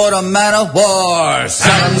man on board a man of war.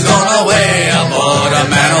 Sam's gone away aboard a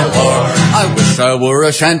man of war. I wish I were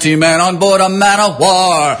a shanty man on board a man of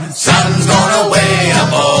war. Sam's gone away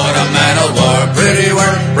aboard a man of war. Pretty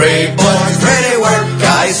work, brave boys, pretty work,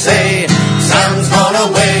 I say. Sam's gone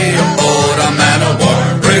away aboard a man of war.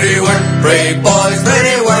 Pretty work, brave boys,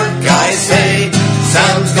 pretty work, I say.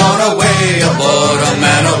 Sam's gone away aboard a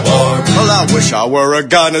man of war. Well, I wish I were a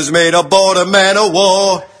gun as made aboard a man of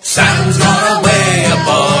war. Sam's gone away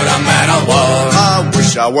aboard a man of war. I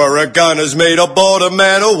wish I were a gun as made aboard a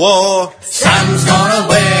man of war. Sam's gone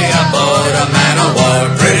away aboard a man of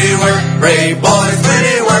war. Pretty work, brave boys,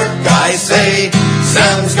 pretty work, I say.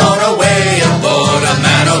 Sam's gone away aboard a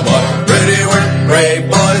man of war. Pretty work, brave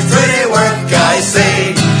boys, pretty work, I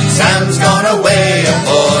say. Sam's gone away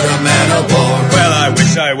aboard a man of war. Well, I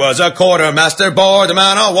wish I was a quartermaster aboard a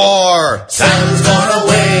man of war. Sam's gone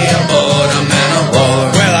away aboard a man of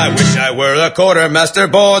war. Well, I wish I were a quartermaster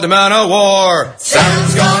aboard a man of war.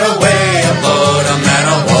 Sam's gone away aboard a man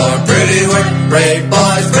of war. Pretty work, brave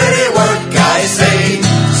boys, pretty work, I say.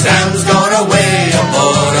 Sam's gone away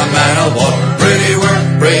aboard a man of war. Pretty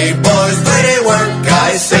work, brave boys, pretty work,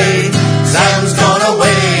 I say. Sam's gone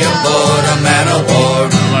away aboard a man of war.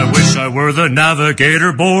 Well, I wish the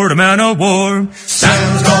navigator board a man of war.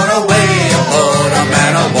 Sam's gone away aboard a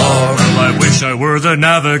man of war. Well, I wish I were the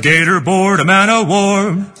navigator board a man of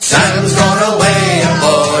war. Sam's gone away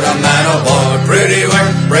aboard a man of war. Pretty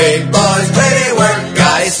work, brave boys, pretty work,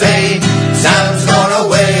 I say. Sam's gone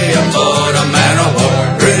away aboard a man of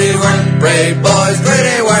war. Pretty work, brave boys,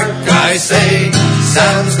 pretty work, I say.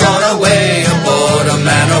 Sam's gone away aboard a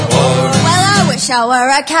man of war. Well, I wish I were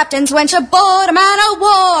a captain's wench aboard a man of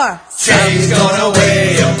war. Sam's gone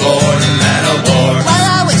away aboard a man of war. Well,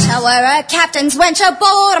 I wish I were a captain's wench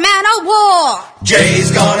aboard a man of war. Jay's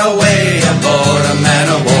gone away aboard a man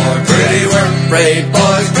of war. Pretty work, brave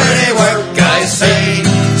boys, pretty work, I say.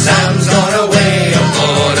 Sam's gone away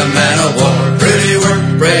aboard a man of war. Pretty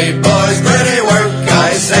work, brave boys, pretty work,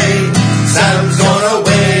 I say. Sam's gone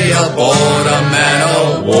away aboard a man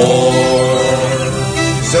of war.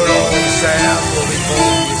 So long, Sam, we'll be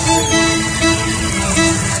home soon.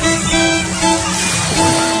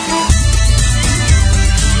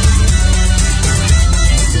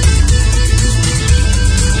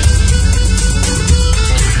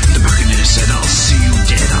 The buccaneer said, I'll see you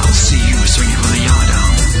dead, I'll see you swinging from the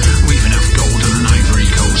yardarm. We've enough gold on an ivory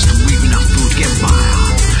coast, we've enough food to get by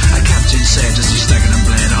on. A captain said as he staggered and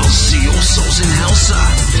bled, I'll see your souls in hell, sir.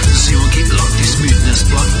 See you'll keep locked this mutinous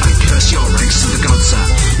blood, I curse your ranks to the gods, sir.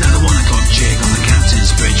 Now the 1 o'clock jig on the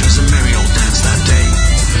captain's bridge was a merry old dance that day.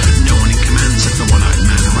 No one in command except the one-eyed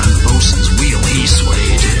man around the bosun's wheel, he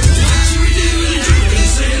swayed. What should we do with a drunken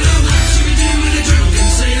sailor? What should we do with a drunken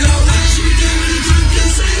sailor? What should we do with a drunken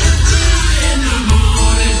sailor? Early in the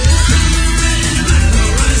morning, rain, the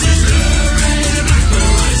blackbird rises, rain, the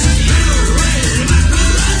blackbird rises, rain, the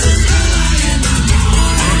blackbird rises, early in the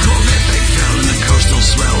morning. On a corvette they fell in the coastal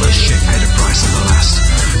swell, the ship paid a price of the last.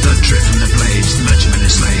 Blood dripped from the blades, the merchantman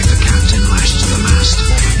enslaved, the captain lashed to the mast.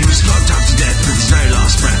 He was flogged up to death with his very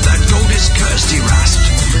last breath, that gold is cursed, he rasped.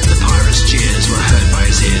 The pirate's jeers were heard by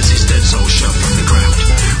his ears, his dead soul shoved from the craft.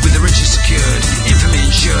 With the riches secured, infamy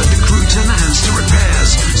ensured, the crew turned their hands to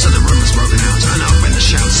repairs. So the room was broken out, and up when the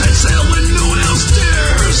shout set sail when no one else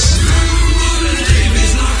dares.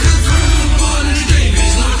 Davies Locker,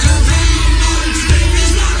 Davies Locker,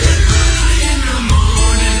 Davies Locker, early in the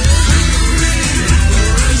morning.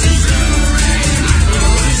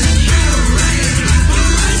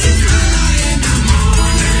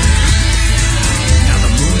 Now the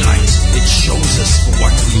moonlight, it shows us for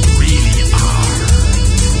what we really are.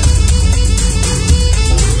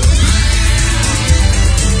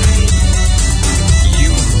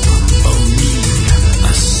 You owe me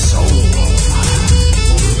a soul.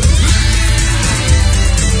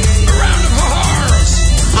 A round of applause.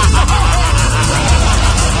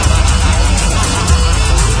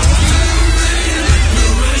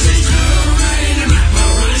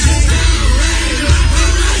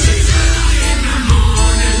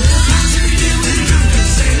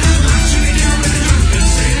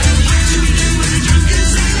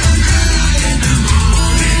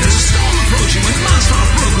 There's a storm approaching with mast half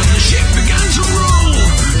broken. The ship began to roll.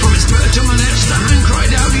 From its perch on the nest, the hand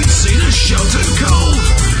cried out he'd seen a sheltered cove.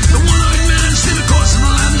 The one-eyed man steered a course on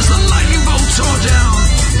the land as the lightning bolt tore down.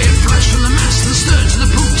 It flashed from the mast and stern to the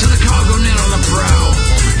poop to the cargo net on the brow.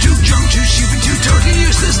 Too drunk, too stupid, too totally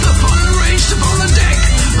useless, the fun raged upon the deck.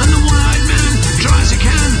 And the one-eyed man, try as he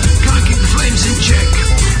can, can't keep the flames in check.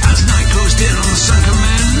 As night closed in on the sunken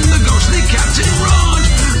man, the ghostly captain roared.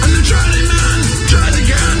 And the drowning man tried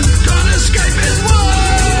again, can't escape his word.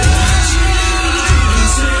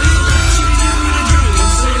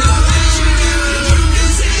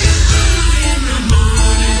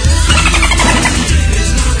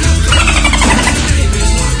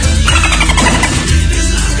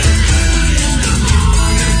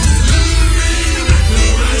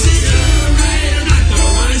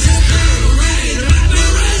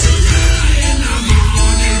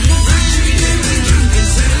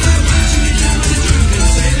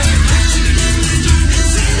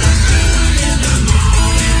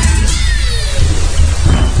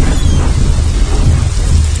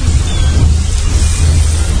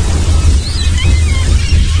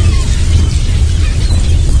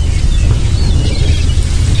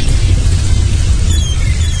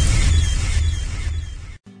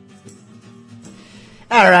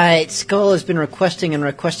 Alright, Skull has been requesting and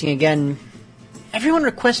requesting again. Everyone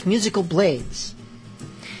requests Musical Blades.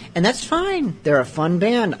 And that's fine. They're a fun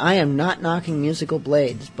band. I am not knocking Musical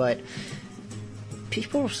Blades, but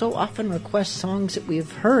people so often request songs that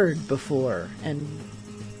we've heard before. And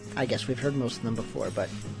I guess we've heard most of them before, but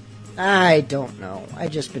I don't know.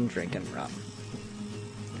 I've just been drinking rum.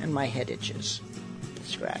 And my head itches.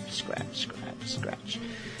 Scratch, scratch, scratch, scratch.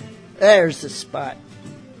 There's the spot.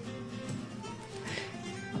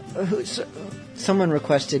 Someone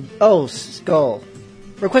requested... Oh, Skull.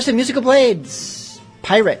 Requested Musical Blades.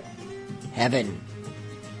 Pirate Heaven.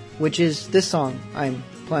 Which is this song I'm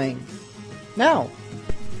playing now.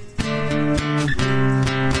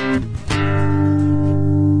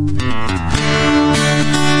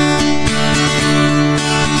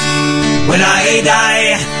 When I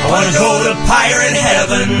die, I wanna go to pirate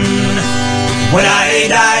heaven. When I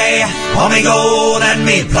die, all me gold and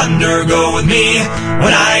me plunder go with me.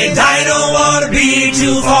 When I die, don't wanna be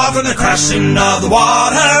too far from the crashing of the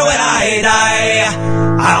water. When I die,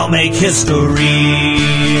 I'll make history.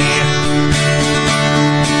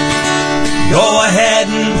 Go ahead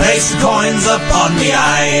and place the coins upon me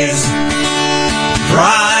eyes.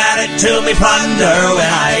 Draw at it till me plunder when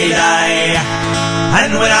I die.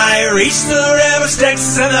 And when I reach the river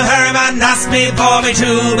Styx and the ferryman asks me for me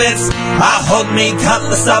 2 bits, I'll hold me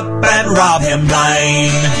cutlass up and rob him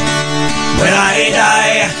blind. When I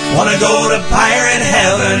die, wanna go to pirate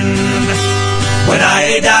heaven. When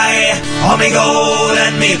I die, all me gold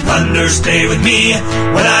and me plunder stay with me.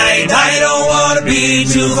 When I die, don't wanna be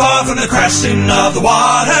too far from the crashing of the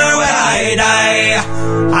water. When I die,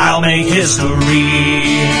 I'll make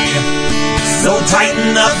history. So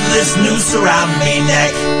tighten up this noose around me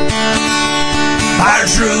neck. Fire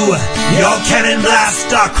true your cannon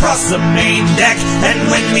blast across the main deck.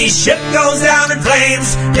 And when me ship goes down in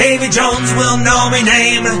flames, Davy Jones will know me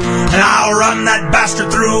name. And I'll run that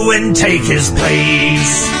bastard through and take his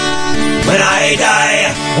place. When I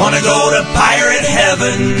die, wanna go to pirate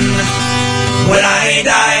heaven. When I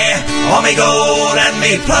die, all me gold and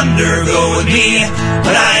me plunder go with me.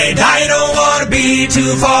 When I die, don't wanna be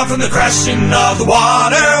too far from the crashing of the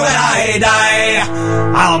water. When I die,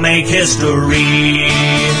 I'll make history.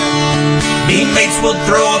 Me mates will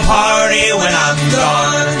throw a party when I'm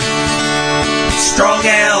gone. Strong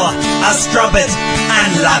ale, a strumpet,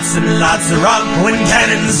 and lots of rum. When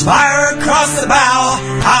cannons fire across the bow,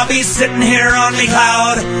 I'll be sitting here on me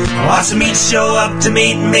cloud, watching me show up to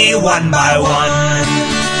meet me one by one.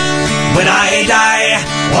 When I die,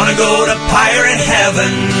 wanna go to pirate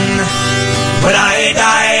heaven. When I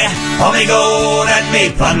die, all me gold and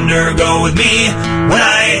me plunder go with me. When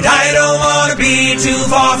I die, don't wanna be too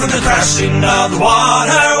far from the crashing of the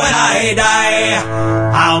water. When I die,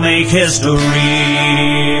 I'll make history.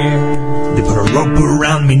 They put a rope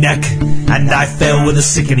around me neck, and I fell with a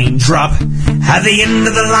sickening drop. At the end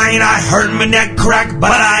of the line, I heard my neck crack,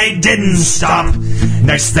 but I didn't stop.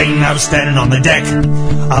 Next thing, I was standing on the deck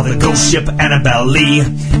of the ghost ship Annabelle Lee,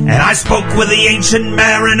 and I spoke with the ancient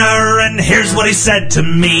mariner, and here's what he said to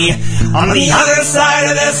me. On the other side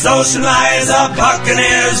of this ocean lies a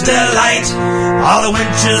buccaneer's delight. All the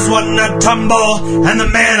winches wanna tumble, and the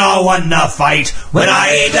men all wanna fight. When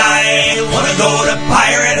I die, wanna go to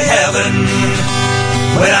pirate heaven.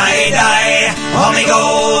 When I die, all me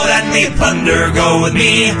gold and me plunder go with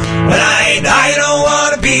me. When I die, don't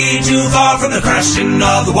wanna be too far from the crashing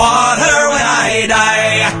of the water. When I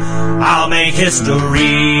die, I'll make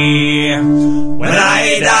history. When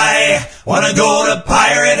I die, wanna go to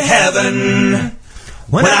pirate heaven.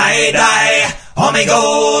 When I die, all me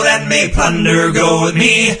gold and me plunder go with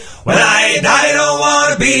me. When I die, don't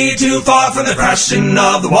wanna be too far from the crashing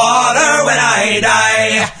of the water. When I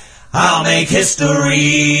die, I'll make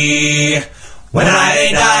history. When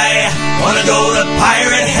I die, wanna go to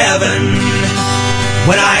pirate heaven.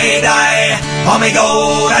 When I die, all me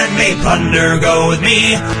gold and me plunder go with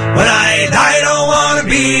me. When I die, don't wanna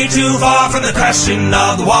be too far from the crashing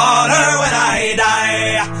of the water. When I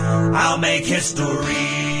die, I'll make history.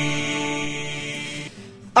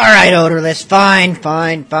 All right, Odorless, fine.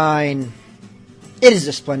 It is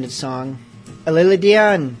a splendid song. Alila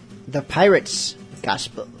Dion, The Pirate's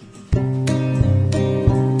Gospel.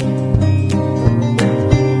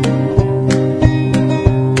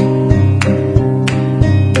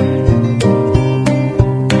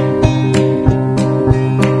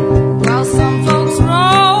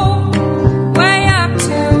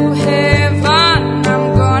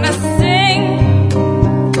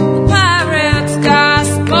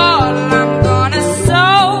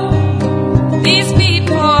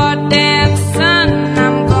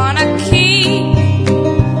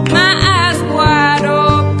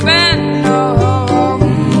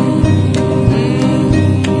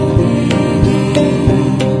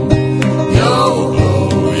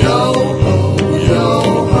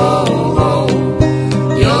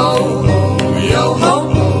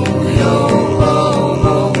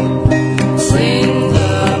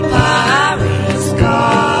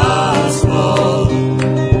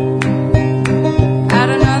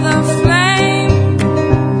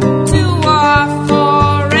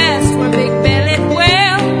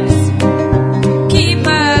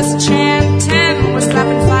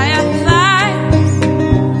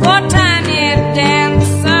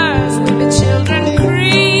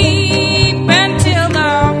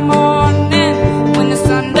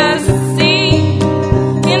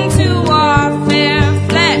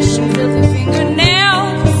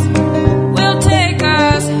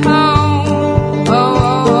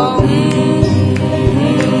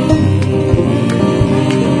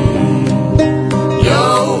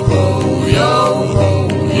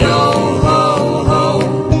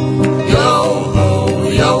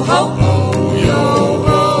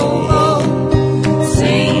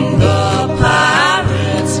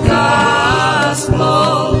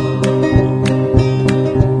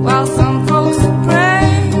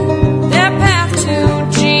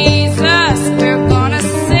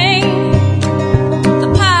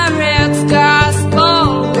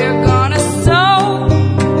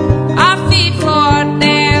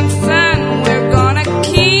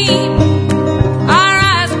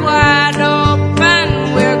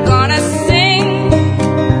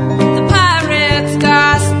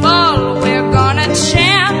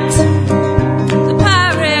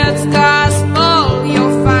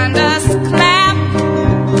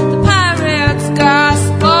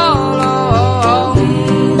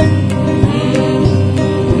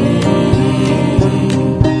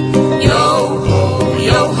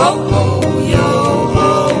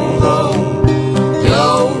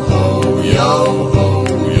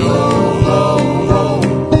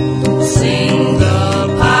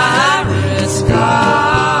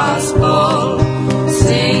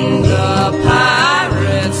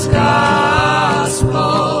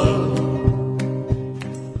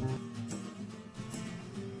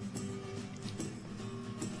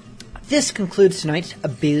 this concludes tonight's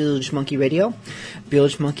Bilge Monkey Radio.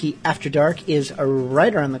 Bilge Monkey After Dark is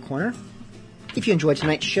right around the corner. If you enjoyed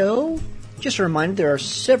tonight's show, just a reminder, there are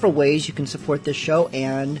several ways you can support this show,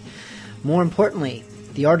 and more importantly,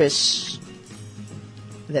 the artists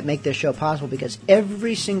that make this show possible, because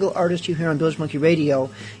every single artist you hear on Bilge Monkey Radio,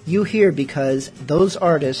 you hear because those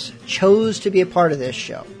artists chose to be a part of this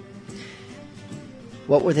show.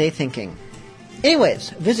 What were they thinking? Anyways,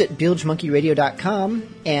 visit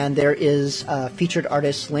BilgeMonkeyRadio.com, and there is a featured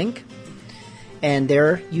artists link, and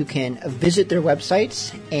there you can visit their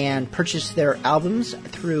websites and purchase their albums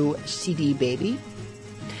through CD Baby.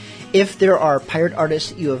 If there are pirate artists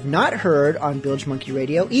that you have not heard on Bilge Monkey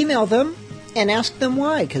Radio, email them and ask them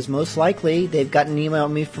why, because most likely they've gotten an email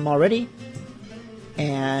from me from already,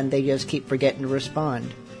 and they just keep forgetting to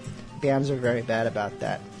respond. Bands are very bad about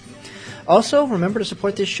that. Also, remember to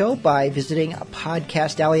support this show by visiting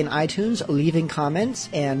Podcast Alley and iTunes, leaving comments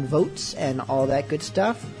and votes and all that good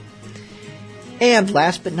stuff. And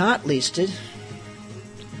last but not leasted,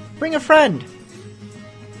 bring a friend.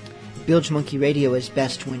 Bilge Monkey Radio is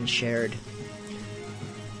best when shared.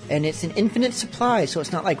 And it's an infinite supply, so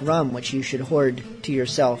it's not like rum, which you should hoard to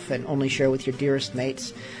yourself and only share with your dearest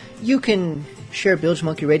mates. You can share Bilge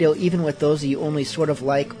Monkey Radio even with those that you only sort of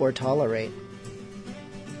like or tolerate.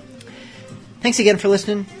 Thanks again for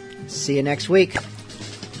listening. See you next week.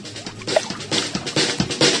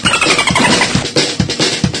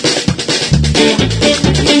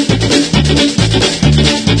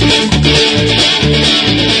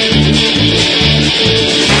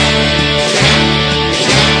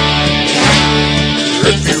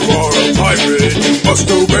 If you are a pirate, you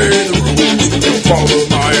must obey the rules. Don't follow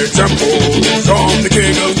my example, 'cause I'm the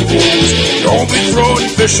king of fools. Don't be throwing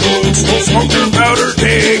fish hooks, don't smoke your powder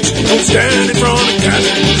kegs, don't stand in front of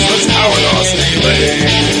cannons, that's how I lost the leg.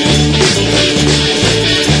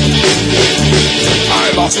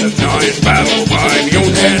 I lost a 9 battle by my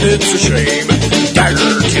own hand, it's a shame.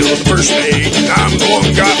 Dagger killed the first mate, and I'm the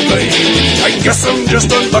one got blamed. I guess I'm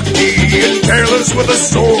just unlucky and careless with a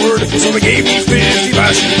sword, so they gave me 50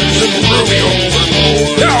 lashes and threw me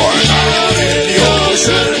overboard. Now I'm out in the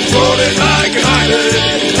ocean, floating like an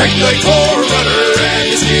island. Take the core rudder and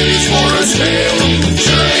the skivvies for a sail.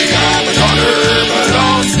 Surely I'm a goner, but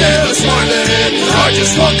I'm still smiling. I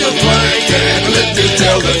just walk a plank and live to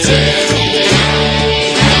tell the tale.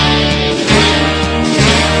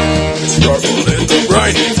 Struggled in the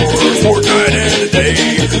grinding for a fortnight and a day.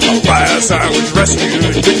 Alas, I was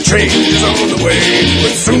rescued, big changes on the way.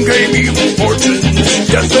 But soon came evil fortunes,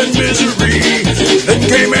 death and misery. Then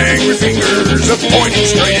came angry fingers, pointing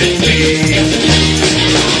straight at me.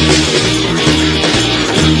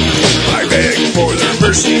 I begged for their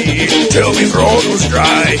mercy, till me throat was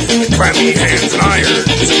dry. And clammy hands and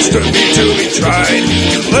irons stood me till we tried.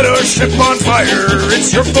 You lit our ship on fire,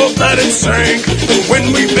 it's your fault that it sank. But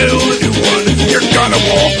when we build a new one, you're gonna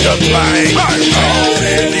walk the plank. I'm out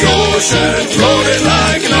in the ocean, floating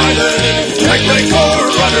like an island. Like my core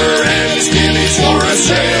rudder and skivvies for a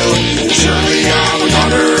sail. Surely I'm a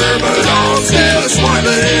goner, but I'm still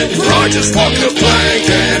smiling. For I just walk the plank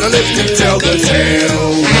and I live to tell the tale.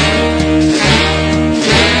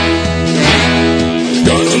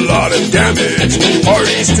 Done a lot of damage,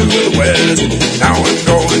 parties to the west. Now I'm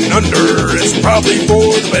going under, it's probably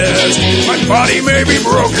for the best. My body may be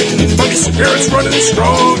broken, but my spirit's running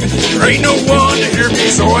strong. There ain't no one to hear me,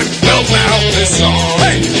 so I'm belting out this song.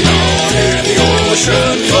 Hey! Out in the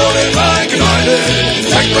ocean, floating like an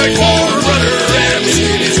island. Like my core rudder and my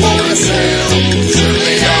skivvies for a sail.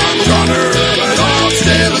 Surely I'm a goner, but I'm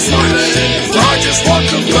still smiling. I just walk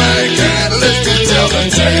the plank and I live to tell the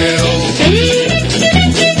tale.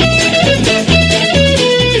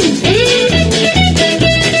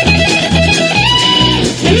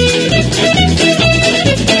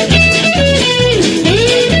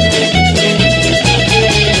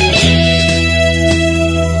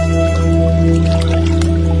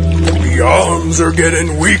 Are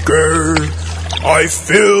getting weaker. I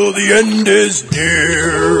feel the end is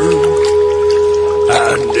near.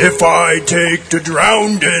 And if I take to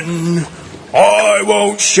drowning, I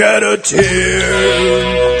won't shed a tear.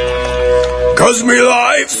 'Cause me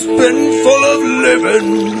life's been full of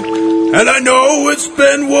living, and I know it's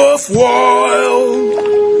been worthwhile.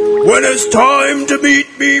 When it's time to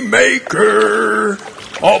meet me maker,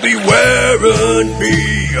 I'll be wearing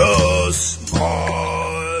me a smile.